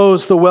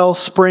flows the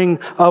wellspring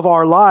of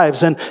our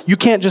lives. And you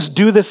can't just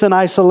do this in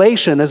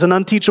isolation as an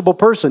unteachable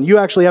person. You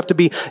actually have to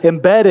be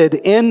embedded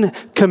in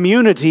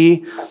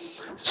community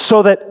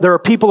so that there are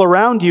people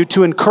around you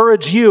to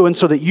encourage you, and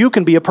so that you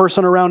can be a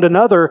person around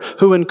another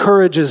who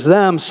encourages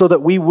them, so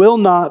that we will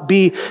not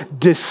be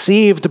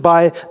deceived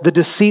by the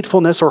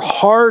deceitfulness or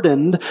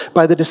hardened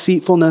by the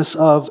deceitfulness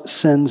of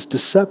sin's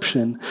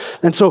deception.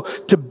 And so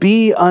to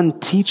be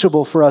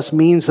unteachable for us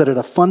means that at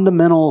a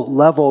fundamental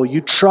level,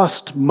 you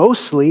trust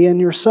mostly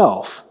in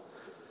yourself.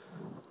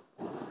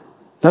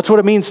 That's what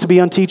it means to be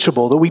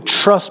unteachable, that we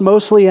trust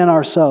mostly in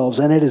ourselves,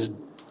 and it is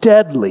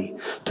deadly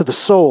to the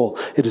soul.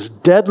 It is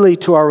deadly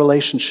to our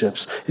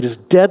relationships. It is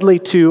deadly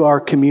to our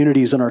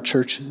communities and our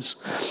churches.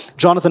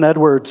 Jonathan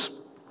Edwards,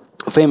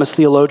 a famous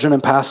theologian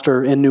and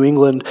pastor in New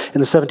England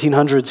in the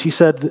 1700s, he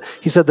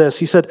said this.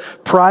 He said,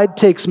 pride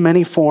takes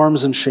many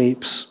forms and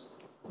shapes,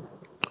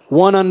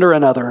 one under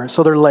another,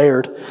 so they're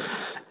layered.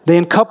 They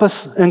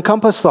encompass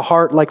the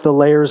heart like the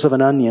layers of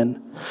an onion.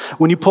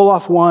 When you pull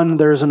off one,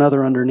 there's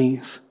another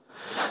underneath.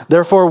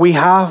 Therefore, we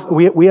have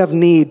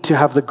need to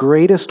have the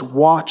greatest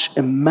watch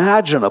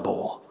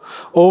imaginable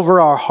over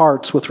our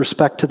hearts with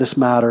respect to this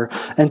matter,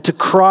 and to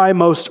cry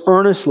most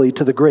earnestly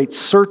to the great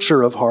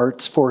searcher of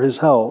hearts for his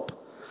help.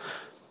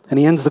 And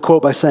he ends the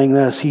quote by saying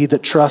this: he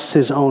that trusts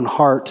his own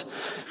heart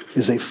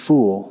is a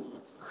fool.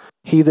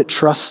 He that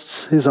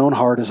trusts his own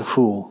heart is a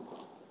fool.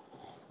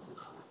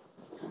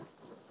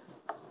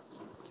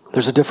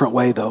 There's a different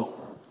way, though.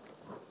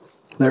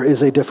 There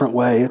is a different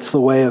way. It's the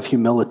way of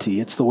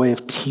humility. It's the way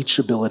of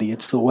teachability.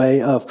 It's the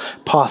way of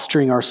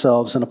posturing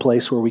ourselves in a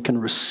place where we can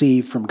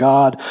receive from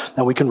God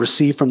and we can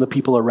receive from the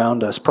people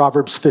around us.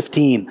 Proverbs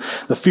 15,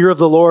 the fear of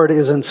the Lord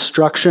is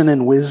instruction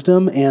in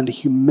wisdom, and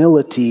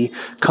humility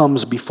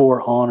comes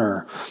before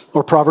honor.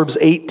 Or Proverbs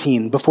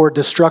 18, before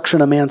destruction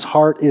a man's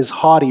heart is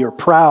haughty or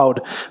proud,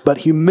 but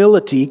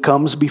humility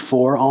comes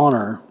before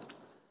honor.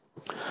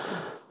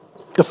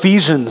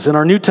 Ephesians, in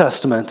our New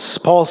Testaments,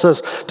 Paul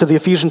says to the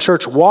Ephesian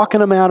church, walk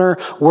in a manner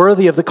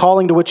worthy of the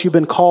calling to which you've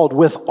been called,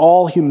 with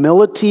all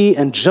humility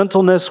and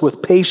gentleness,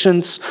 with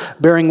patience,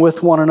 bearing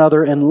with one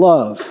another in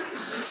love.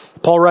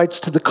 Paul writes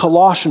to the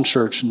Colossian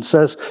church and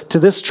says to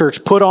this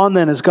church, put on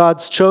then as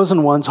God's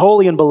chosen ones,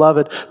 holy and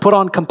beloved, put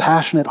on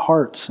compassionate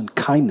hearts and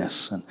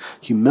kindness and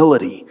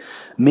humility,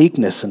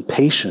 meekness and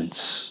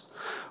patience.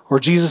 Or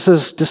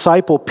Jesus'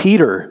 disciple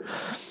Peter,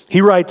 he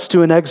writes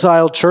to an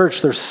exiled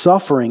church, they're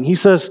suffering. He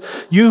says,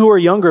 you who are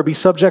younger, be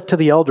subject to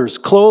the elders.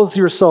 Clothe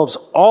yourselves,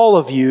 all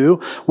of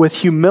you, with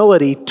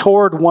humility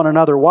toward one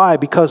another. Why?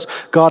 Because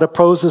God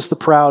opposes the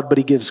proud, but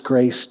he gives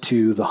grace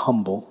to the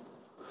humble.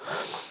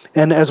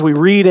 And as we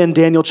read in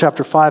Daniel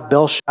chapter 5,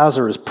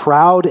 Belshazzar is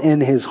proud in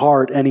his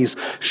heart, and he's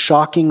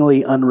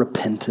shockingly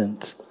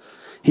unrepentant.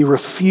 He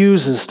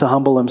refuses to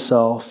humble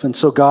himself, and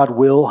so God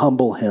will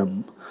humble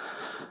him.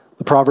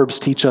 The Proverbs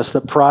teach us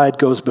that pride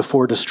goes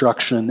before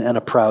destruction and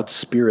a proud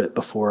spirit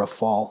before a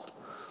fall.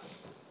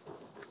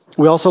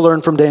 We also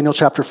learn from Daniel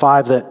chapter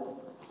 5 that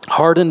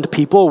hardened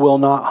people will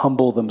not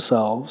humble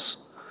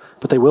themselves,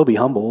 but they will be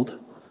humbled.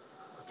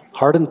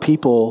 Hardened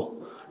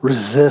people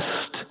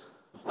resist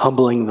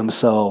humbling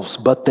themselves,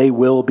 but they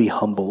will be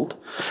humbled.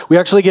 We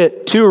actually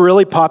get two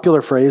really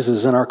popular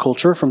phrases in our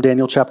culture from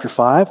Daniel chapter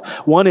 5.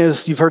 One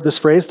is, you've heard this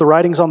phrase, the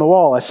writing's on the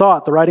wall. I saw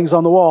it, the writing's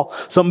on the wall.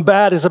 Something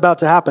bad is about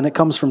to happen. It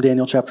comes from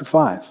Daniel chapter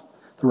 5.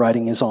 The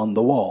writing is on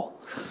the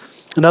wall.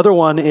 Another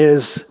one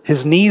is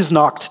his knees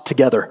knocked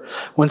together.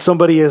 When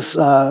somebody is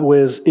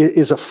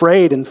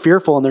afraid and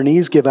fearful and their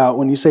knees give out,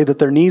 when you say that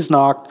their knees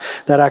knocked,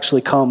 that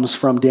actually comes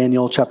from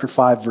Daniel chapter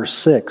 5, verse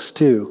 6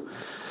 too.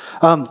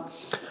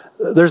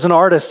 There's an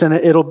artist, and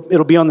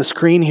it'll be on the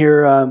screen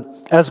here.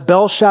 As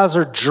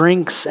Belshazzar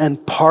drinks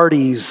and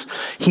parties,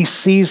 he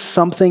sees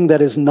something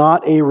that is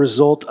not a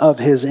result of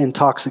his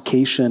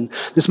intoxication.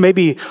 This may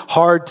be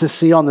hard to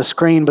see on the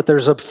screen, but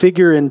there's a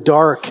figure in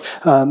dark,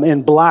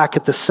 in black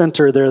at the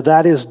center there.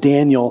 That is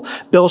Daniel.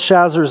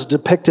 Belshazzar is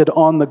depicted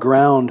on the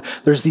ground.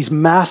 There's these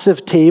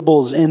massive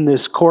tables in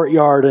this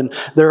courtyard, and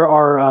there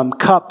are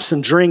cups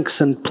and drinks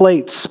and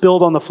plates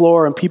spilled on the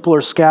floor, and people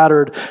are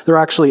scattered. They're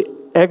actually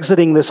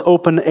exiting this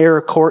open air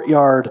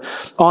courtyard.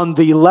 On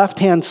the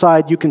left-hand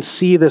side, you can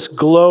see this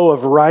glow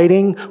of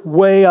writing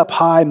way up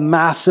high,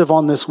 massive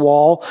on this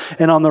wall.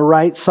 And on the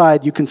right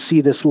side, you can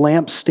see this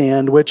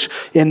lampstand, which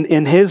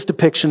in his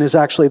depiction is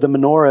actually the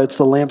menorah. It's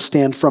the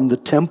lampstand from the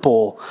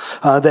temple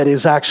that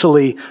is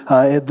actually,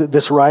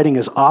 this writing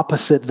is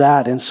opposite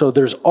that. And so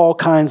there's all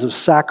kinds of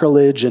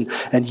sacrilege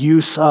and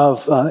use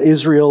of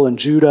Israel and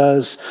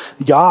Judah's,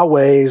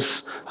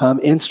 Yahweh's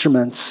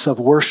instruments of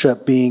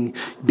worship being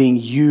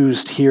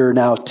used here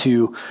now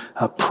to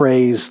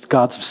praise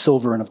gods of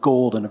silver and of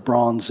gold and of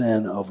bronze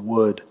and of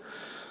wood.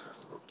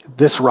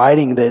 this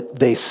writing that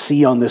they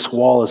see on this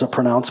wall is a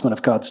pronouncement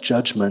of God's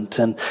judgment.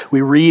 And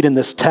we read in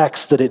this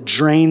text that it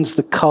drains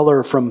the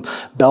color from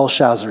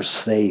Belshazzar's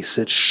face.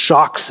 It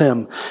shocks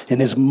him in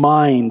his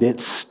mind. It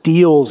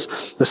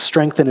steals the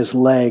strength in his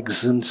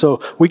legs. And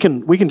so we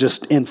can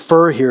just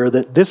infer here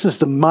that this is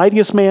the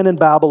mightiest man in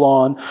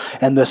Babylon,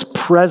 and this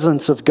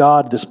presence of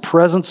God, this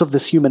presence of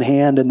this human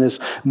hand and this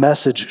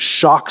message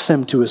shocks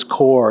him to his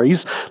core.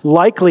 He's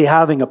likely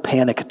having a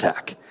panic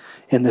attack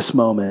in this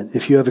moment.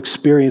 If you have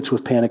experience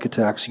with panic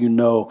attacks, you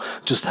know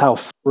just how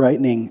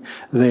frightening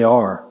they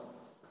are.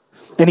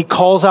 And he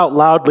calls out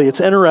loudly.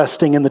 It's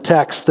interesting in the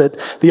text that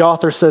the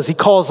author says he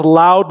calls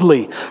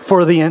loudly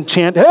for the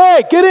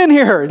hey, get in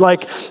here.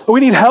 Like, we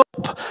need help.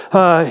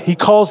 He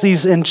calls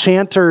these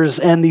enchanters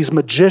and these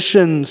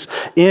magicians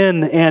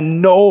in,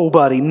 and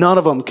none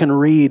of them can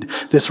read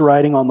this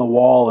writing on the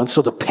wall. And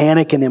so the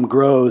panic in him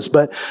grows.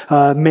 But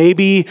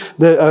maybe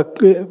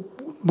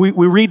we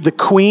read the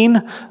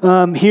queen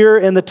here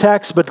in the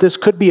text, but this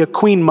could be a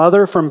queen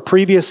mother from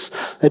previous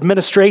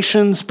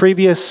administrations,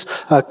 previous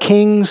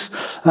kings.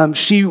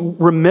 She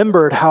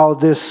remembered how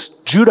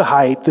this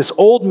Judahite, this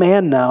old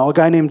man now, a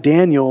guy named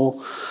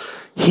Daniel,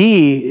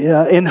 he,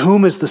 in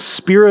whom is the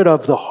spirit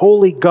of the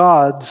holy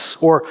gods,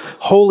 or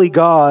holy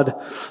God,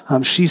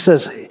 she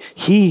says,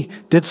 he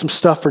did some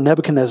stuff for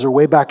Nebuchadnezzar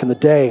way back in the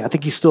day. I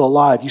think he's still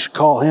alive. You should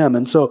call him.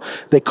 And so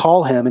they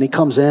call him, and he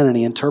comes in and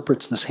he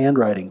interprets this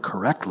handwriting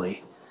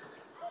correctly.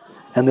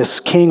 And this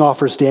king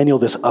offers Daniel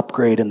this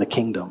upgrade in the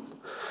kingdom,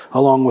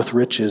 along with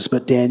riches,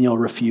 but Daniel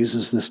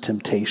refuses this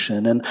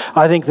temptation. And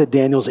I think that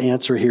Daniel's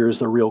answer here is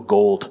the real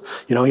gold.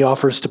 He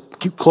offers to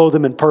clothe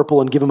him in purple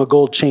and give him a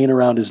gold chain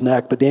around his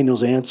neck, but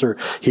Daniel's answer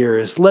here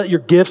is, let your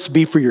gifts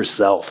be for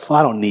yourself.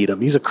 I don't need them.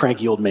 He's a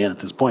cranky old man at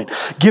this point.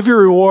 Give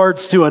your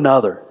rewards to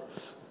another.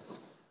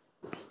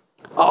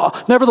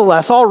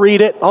 Nevertheless, I'll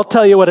read it. I'll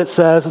tell you what it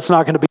says. It's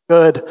not going to be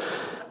good.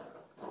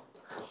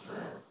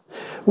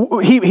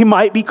 He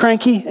might be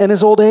cranky in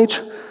his old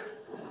age.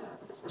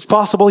 It's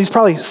possible. He's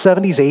probably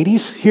 70s,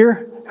 80s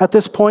here at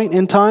this point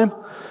in time.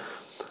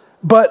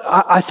 But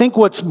I think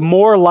what's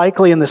more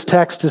likely in this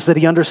text is that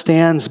he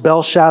understands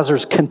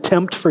Belshazzar's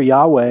contempt for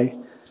Yahweh.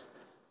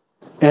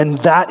 And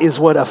that is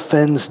what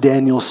offends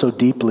Daniel so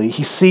deeply.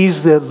 He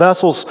sees the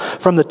vessels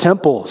from the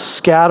temple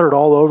scattered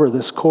all over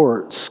this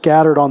court,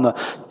 scattered on the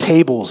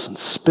tables and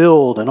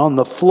spilled and on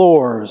the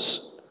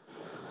floors.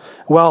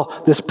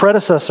 Well, this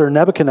predecessor,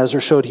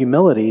 Nebuchadnezzar, showed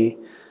humility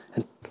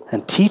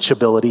and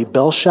teachability.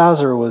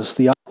 Belshazzar was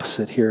the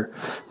opposite here.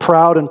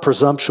 Proud and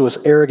presumptuous,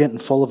 arrogant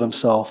and full of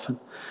himself.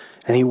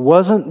 And he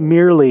wasn't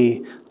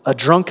merely a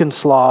drunken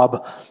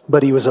slob,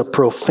 but he was a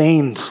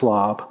profane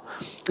slob.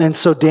 And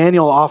so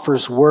Daniel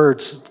offers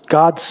words.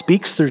 God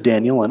speaks through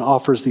Daniel and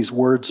offers these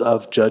words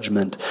of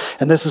judgment.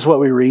 And this is what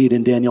we read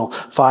in Daniel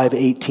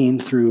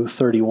 5:18 through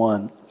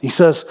 31. He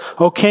says,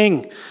 O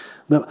king,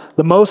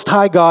 the Most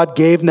High God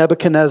gave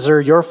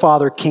Nebuchadnezzar, your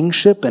father,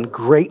 kingship and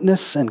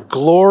greatness and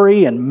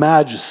glory and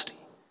majesty.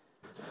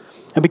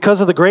 And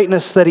because of the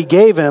greatness that he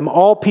gave him,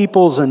 all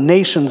peoples and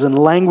nations and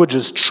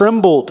languages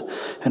trembled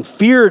and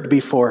feared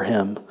before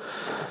him.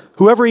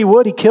 Whoever he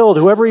would, he killed.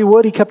 Whoever he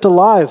would, he kept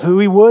alive. Who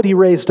he would, he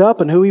raised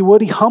up. And who he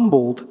would, he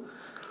humbled.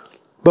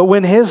 But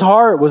when his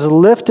heart was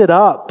lifted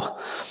up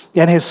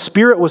and his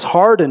spirit was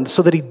hardened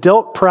so that he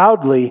dealt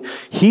proudly,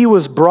 he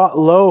was brought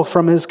low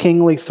from his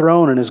kingly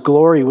throne and his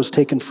glory was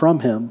taken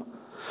from him.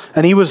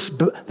 And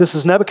this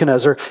is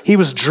Nebuchadnezzar, he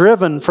was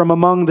driven from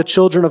among the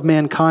children of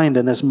mankind,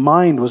 and his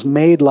mind was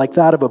made like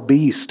that of a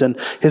beast, and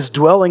his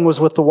dwelling was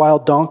with the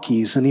wild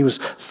donkeys, and he was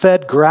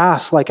fed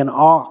grass like an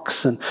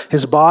ox, and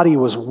his body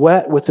was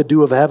wet with the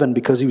dew of heaven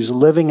because he was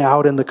living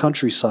out in the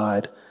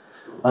countryside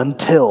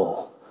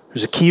until,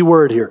 there's a key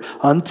word here,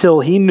 until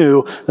he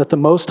knew that the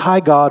Most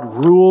High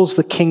God rules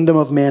the kingdom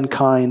of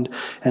mankind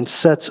and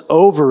sets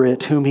over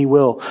it whom he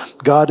will.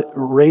 God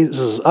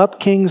raises up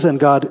kings and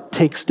God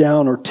takes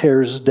down or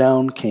tears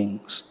down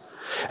kings.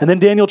 And then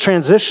Daniel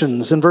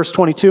transitions in verse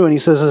 22 and he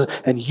says,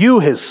 and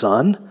you, his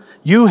son,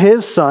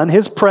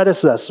 his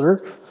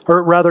predecessor,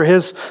 or rather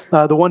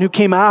the one who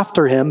came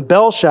after him,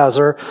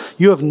 Belshazzar,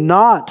 you have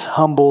not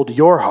humbled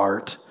your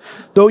heart,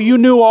 though you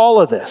knew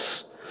all of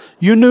this.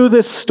 You knew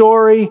this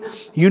story,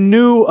 you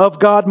knew of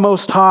God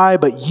Most High,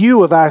 but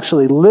you have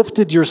actually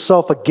lifted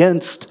yourself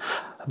against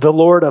the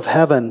Lord of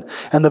heaven.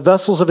 And the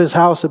vessels of his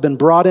house have been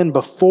brought in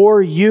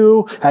before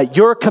you at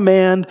your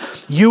command,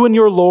 you and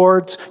your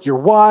lords, your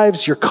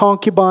wives, your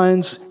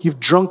concubines. You've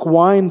drunk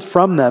wine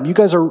from them. You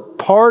guys are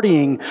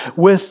partying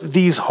with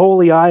these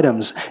holy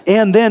items.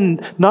 And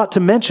then, not to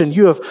mention,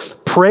 you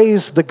have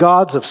praised the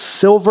gods of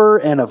silver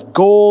and of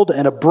gold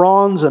and of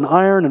bronze and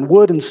iron and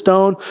wood and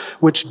stone,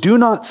 which do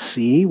not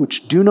see,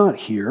 which do not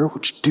hear,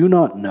 which do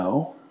not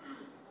know.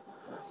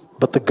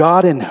 But the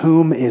God in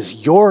whose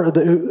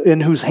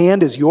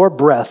hand is your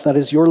breath, that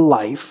is your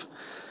life,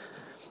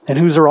 and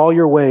whose are all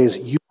your ways,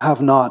 you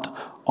have not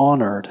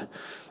honored.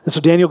 And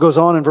so Daniel goes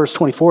on in verse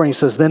 24 and he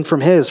says, then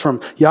from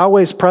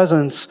Yahweh's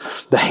presence,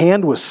 the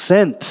hand was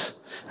sent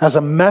as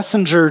a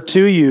messenger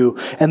to you.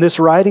 And this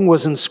writing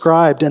was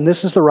inscribed, and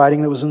this is the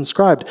writing that was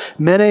inscribed: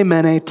 Mene,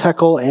 Mene,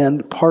 Tekel,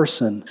 and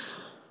Parsin.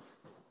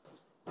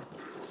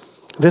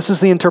 This is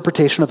the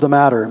interpretation of the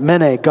matter.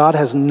 Mene, God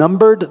has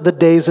numbered the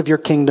days of your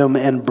kingdom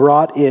and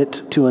brought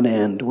it to an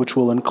end, which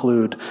will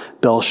include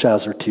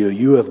Belshazzar too.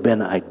 You have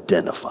been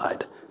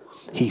identified.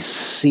 He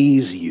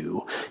sees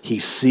you. He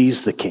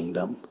sees the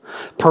kingdom.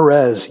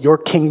 Perez, your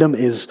kingdom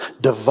is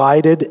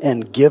divided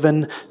and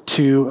given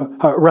to,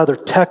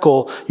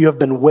 Tekel, you have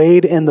been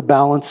weighed in the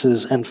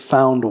balances and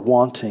found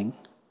wanting.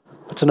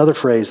 That's another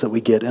phrase that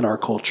we get in our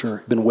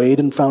culture. Been weighed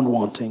and found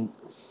wanting.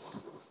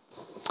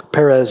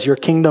 Perez, your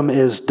kingdom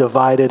is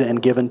divided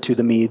and given to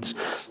the Medes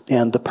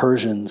and the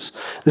Persians.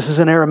 This is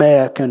in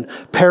Aramaic, and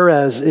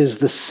Perez is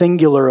the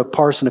singular of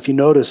Parsin. If you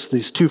notice,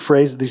 these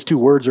two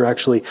words are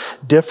actually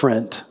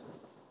different.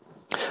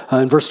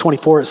 In verse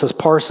 24, it says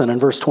Parsin. In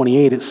verse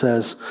 28, it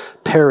says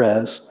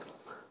Perez.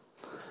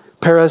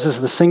 Perez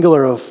is the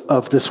singular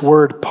of this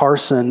word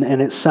Parsin,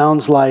 and it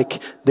sounds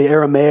like the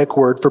Aramaic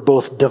word for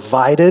both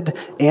divided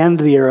and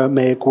the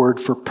Aramaic word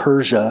for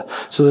Persia.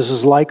 So this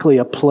is likely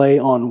a play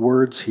on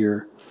words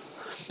here.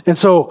 And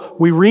so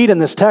we read in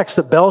this text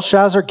that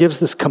Belshazzar gives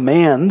this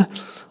command.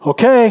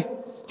 Okay,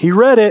 he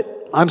read it.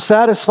 I'm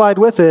satisfied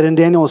with it. And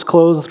Daniel is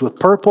clothed with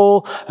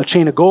purple. A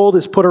chain of gold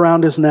is put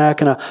around his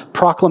neck, and a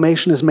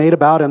proclamation is made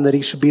about him that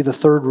he should be the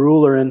third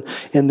ruler in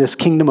this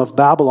kingdom of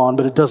Babylon.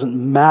 But it doesn't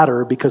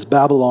matter, because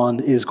Babylon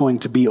is going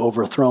to be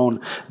overthrown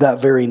that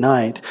very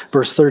night.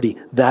 Verse 30,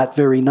 that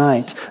very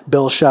night,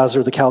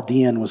 Belshazzar the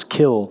Chaldean was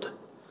killed.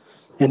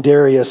 And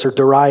Darius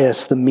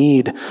the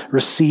Mede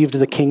received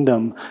the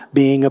kingdom,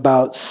 being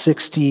about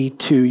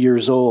 62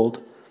 years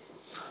old.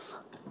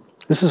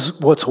 This is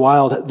what's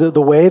wild.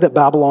 The way that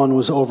Babylon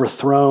was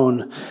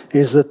overthrown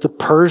is that the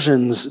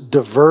Persians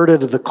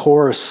diverted the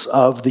course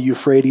of the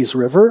Euphrates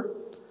River,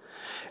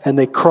 and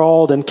they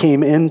crawled and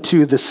came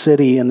into the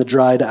city in the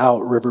dried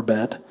out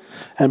riverbed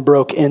and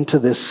broke into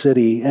this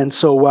city. And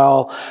so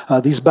while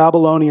these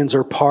Babylonians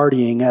are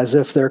partying as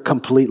if they're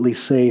completely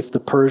safe, the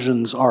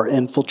Persians are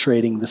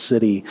infiltrating the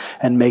city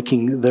and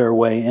making their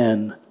way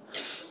in.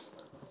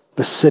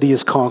 The city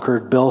is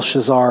conquered.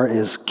 Belshazzar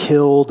is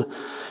killed.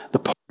 The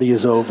party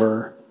is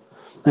over.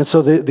 And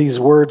so these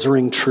words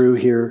ring true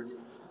here.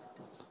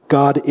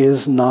 God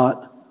is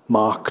not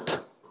mocked.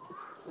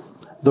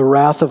 The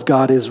wrath of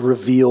God is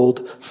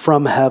revealed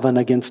from heaven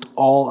against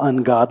all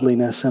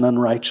ungodliness and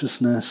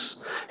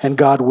unrighteousness. And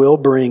God will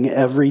bring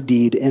every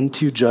deed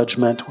into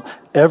judgment,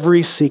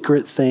 every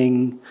secret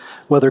thing,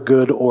 whether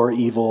good or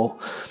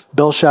evil.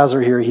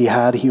 Belshazzar here, he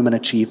had human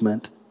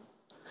achievement.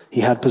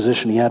 He had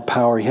position, he had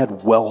power, he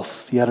had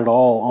wealth, he had it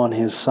all on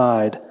his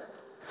side.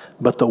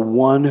 But the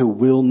one who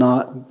will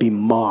not be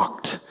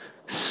mocked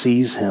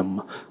sees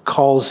him,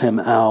 calls him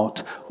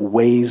out,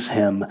 weighs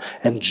him,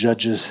 and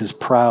judges his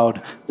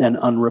proud and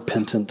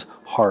unrepentant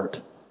heart.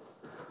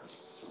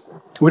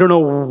 We don't know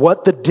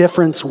what the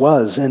difference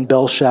was in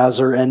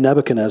Belshazzar and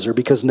Nebuchadnezzar,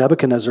 because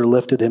Nebuchadnezzar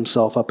lifted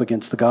himself up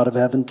against the God of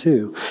heaven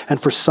too.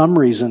 And for some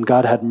reason,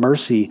 God had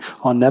mercy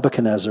on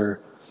Nebuchadnezzar,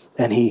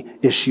 and he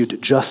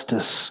issued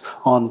justice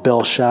on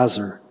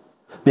Belshazzar.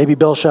 Maybe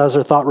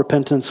Belshazzar thought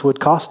repentance would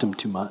cost him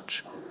too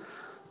much.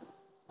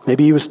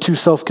 Maybe he was too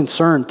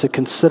self-concerned to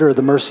consider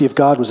the mercy of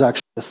God was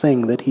actually a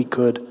thing that he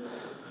could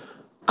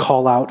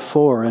call out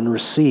for and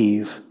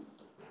receive.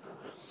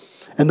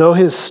 And though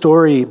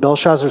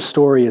Belshazzar's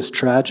story is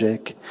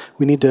tragic,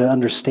 we need to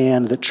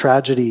understand that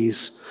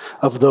tragedies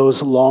of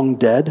those long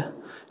dead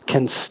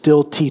can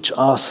still teach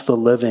us, the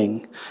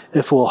living,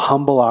 if we'll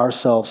humble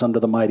ourselves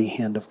under the mighty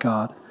hand of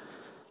God.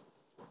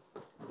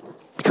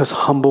 Because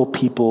humble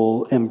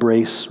people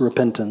embrace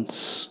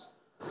repentance,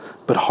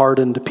 but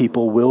hardened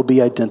people will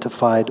be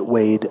identified,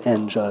 weighed,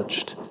 and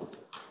judged.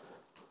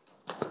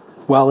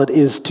 While it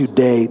is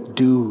today,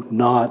 do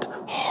not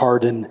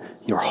harden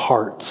your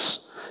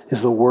hearts,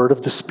 is the word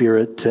of the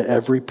Spirit to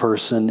every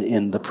person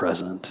in the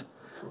present.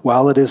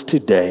 While it is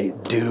today,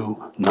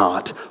 do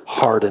not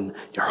harden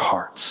your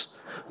hearts.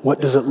 What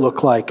does it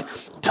look like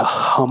to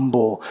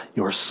humble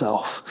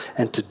yourself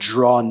and to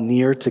draw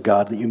near to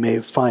God that you may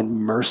find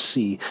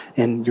mercy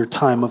in your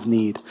time of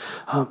need?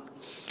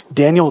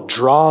 Daniel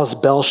draws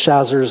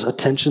Belshazzar's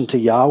attention to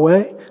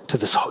Yahweh, to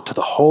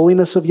the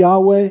holiness of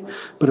Yahweh,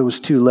 but it was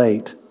too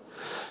late.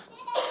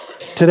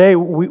 Today,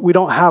 we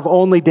don't have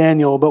only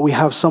Daniel, but we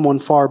have someone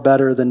far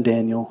better than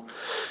Daniel.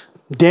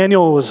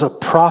 Daniel was a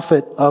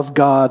prophet of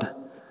God,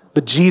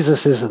 but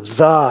Jesus is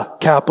the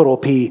capital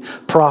P,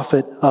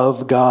 prophet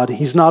of God.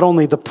 He's not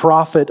only the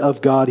prophet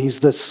of God, he's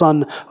the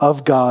Son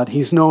of God.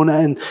 He's known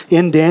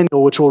in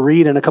Daniel, which we'll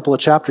read in a couple of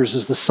chapters,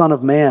 as the Son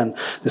of Man,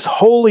 this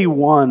Holy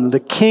One,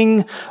 the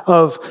King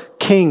of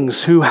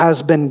kings who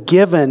has been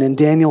given in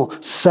Daniel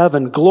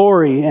 7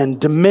 glory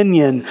and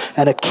dominion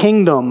and a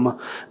kingdom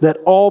that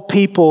all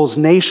peoples,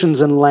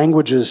 nations, and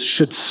languages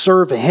should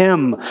serve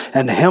him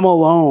and him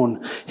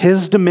alone.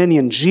 His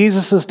dominion,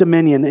 Jesus'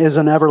 dominion, is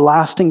an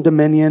everlasting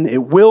dominion.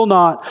 It will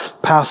not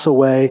pass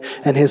away,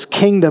 and his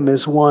kingdom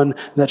is one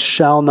that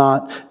shall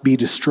not be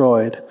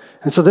destroyed.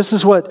 And so this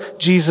is what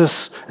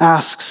Jesus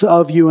asks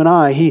of you and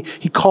I.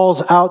 He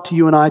calls out to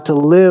you and I to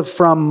live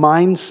from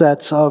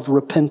mindsets of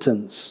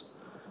repentance.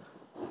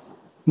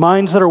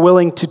 Minds that are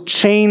willing to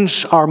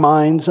change our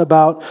minds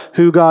about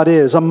who God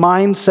is. A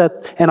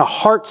mindset and a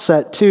heart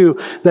set too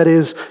that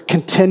is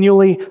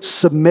continually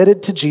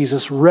submitted to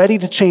Jesus, ready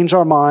to change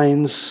our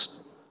minds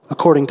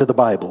according to the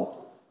Bible.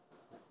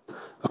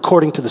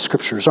 According to the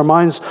scriptures. Our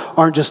minds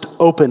aren't just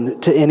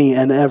open to any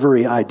and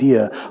every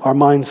idea. Our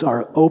minds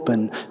are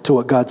open to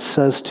what God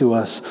says to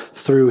us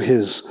through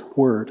his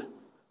word.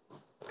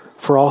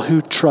 For all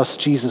who trust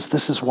Jesus,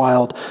 this is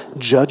wild.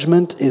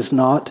 Judgment is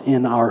not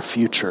in our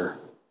future.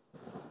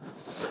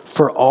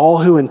 For all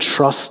who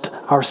entrust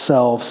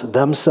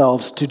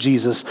themselves to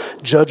Jesus,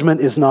 judgment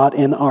is not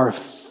in our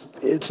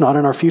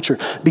future.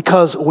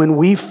 Because when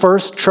we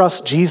first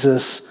trust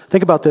Jesus,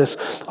 think about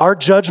this, our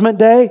judgment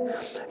day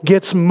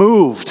gets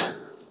moved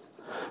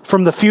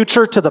from the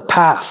future to the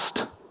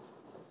past.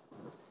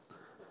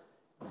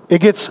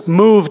 It gets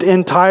moved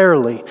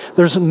entirely.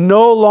 There's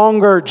no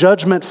longer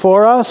judgment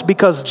for us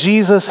because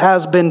Jesus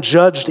has been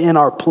judged in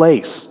our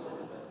place.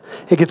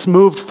 It gets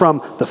moved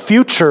from the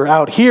future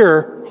out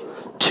here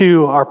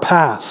to our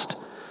past.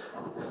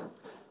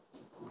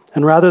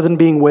 And rather than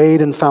being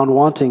weighed and found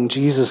wanting,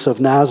 Jesus of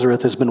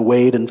Nazareth has been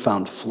weighed and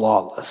found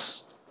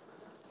flawless.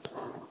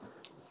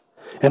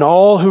 And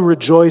all who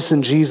rejoice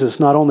in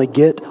Jesus not only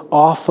get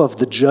off of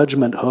the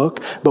judgment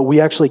hook, but we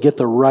actually get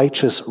the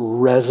righteous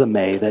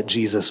resume that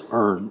Jesus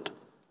earned.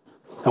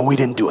 And we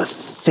didn't do a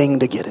thing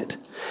to get it.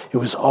 It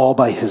was all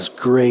by his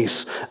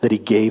grace that he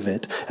gave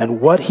it.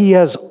 And what he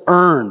has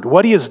earned,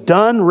 what he has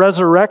done,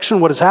 resurrection,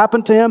 what has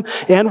happened to him,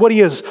 and what he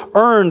has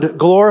earned,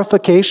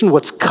 glorification,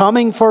 what's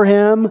coming for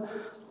him,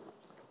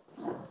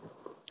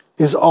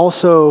 is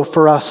also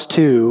for us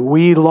too.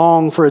 We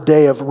long for a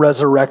day of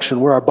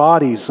resurrection where our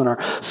bodies and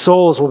our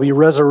souls will be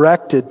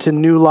resurrected to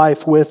new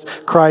life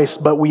with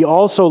Christ. But we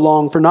also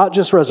long for not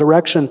just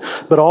resurrection,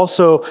 but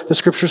also the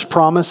scriptures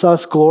promise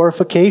us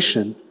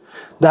glorification.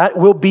 That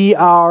will be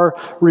our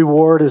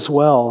reward as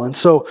well. And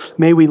so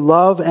may we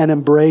love and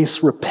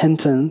embrace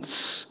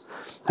repentance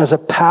as a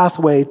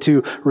pathway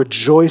to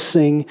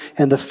rejoicing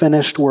in the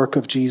finished work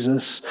of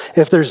Jesus.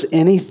 If there's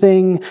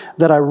anything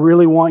that I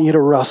really want you to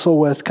wrestle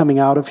with coming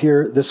out of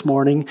here this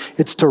morning,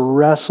 it's to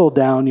wrestle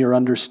down your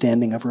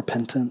understanding of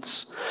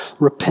repentance.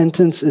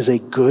 Repentance is a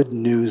good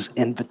news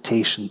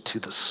invitation to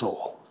the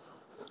soul.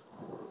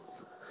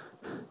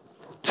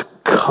 To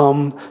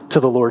come to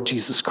the Lord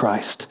Jesus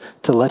Christ,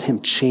 to let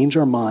him change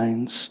our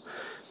minds.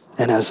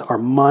 And as our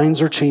minds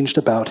are changed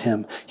about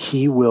him,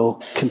 he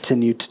will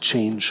continue to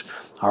change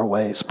our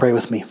ways. Pray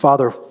with me.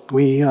 Father,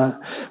 we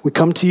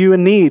come to you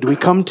in need. We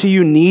come to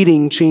you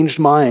needing changed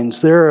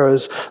minds. There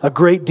is a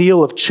great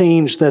deal of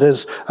change that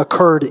has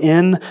occurred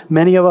in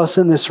many of us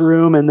in this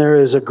room, and there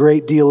is a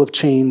great deal of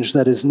change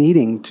that is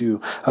needing to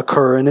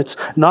occur. And it's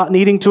not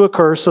needing to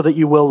occur so that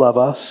you will love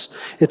us.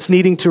 It's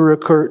needing to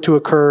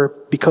occur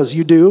because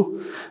you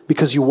do,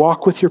 because you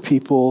walk with your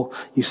people,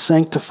 you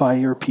sanctify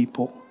your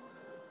people.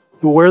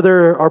 Where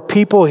there are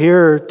people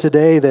here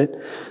today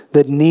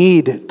that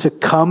need to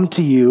come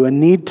to you and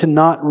need to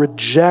not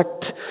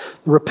reject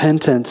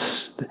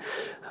repentance,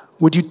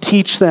 would you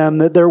teach them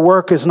that their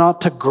work is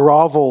not to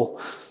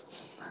grovel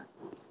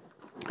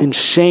in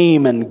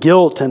shame and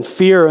guilt and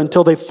fear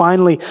until they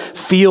finally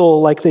feel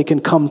like they can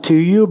come to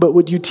you, but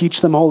would you teach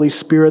them, Holy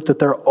Spirit, that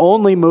their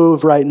only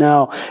move right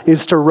now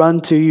is to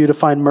run to you to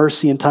find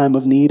mercy in time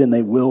of need, and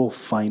they will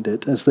find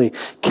it as they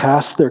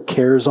cast their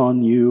cares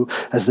on you,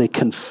 as they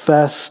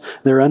confess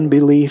their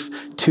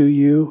unbelief to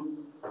you.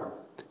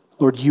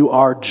 Lord, you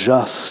are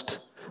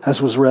just,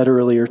 as was read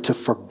earlier, to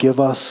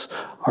forgive us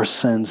our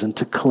sins and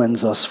to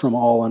cleanse us from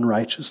all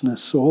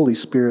unrighteousness. So Holy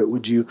Spirit,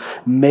 would you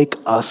make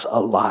us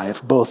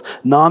alive?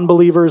 Both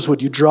non-believers,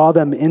 would you draw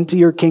them into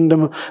your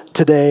kingdom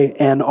today,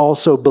 and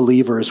also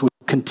believers, would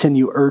you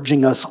continue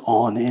urging us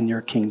on in your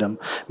kingdom?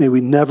 May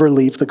we never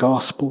leave the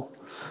gospel.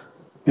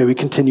 May we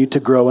continue to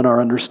grow in our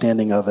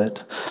understanding of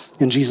it.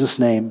 In Jesus'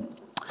 name,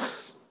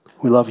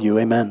 we love you.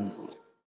 Amen.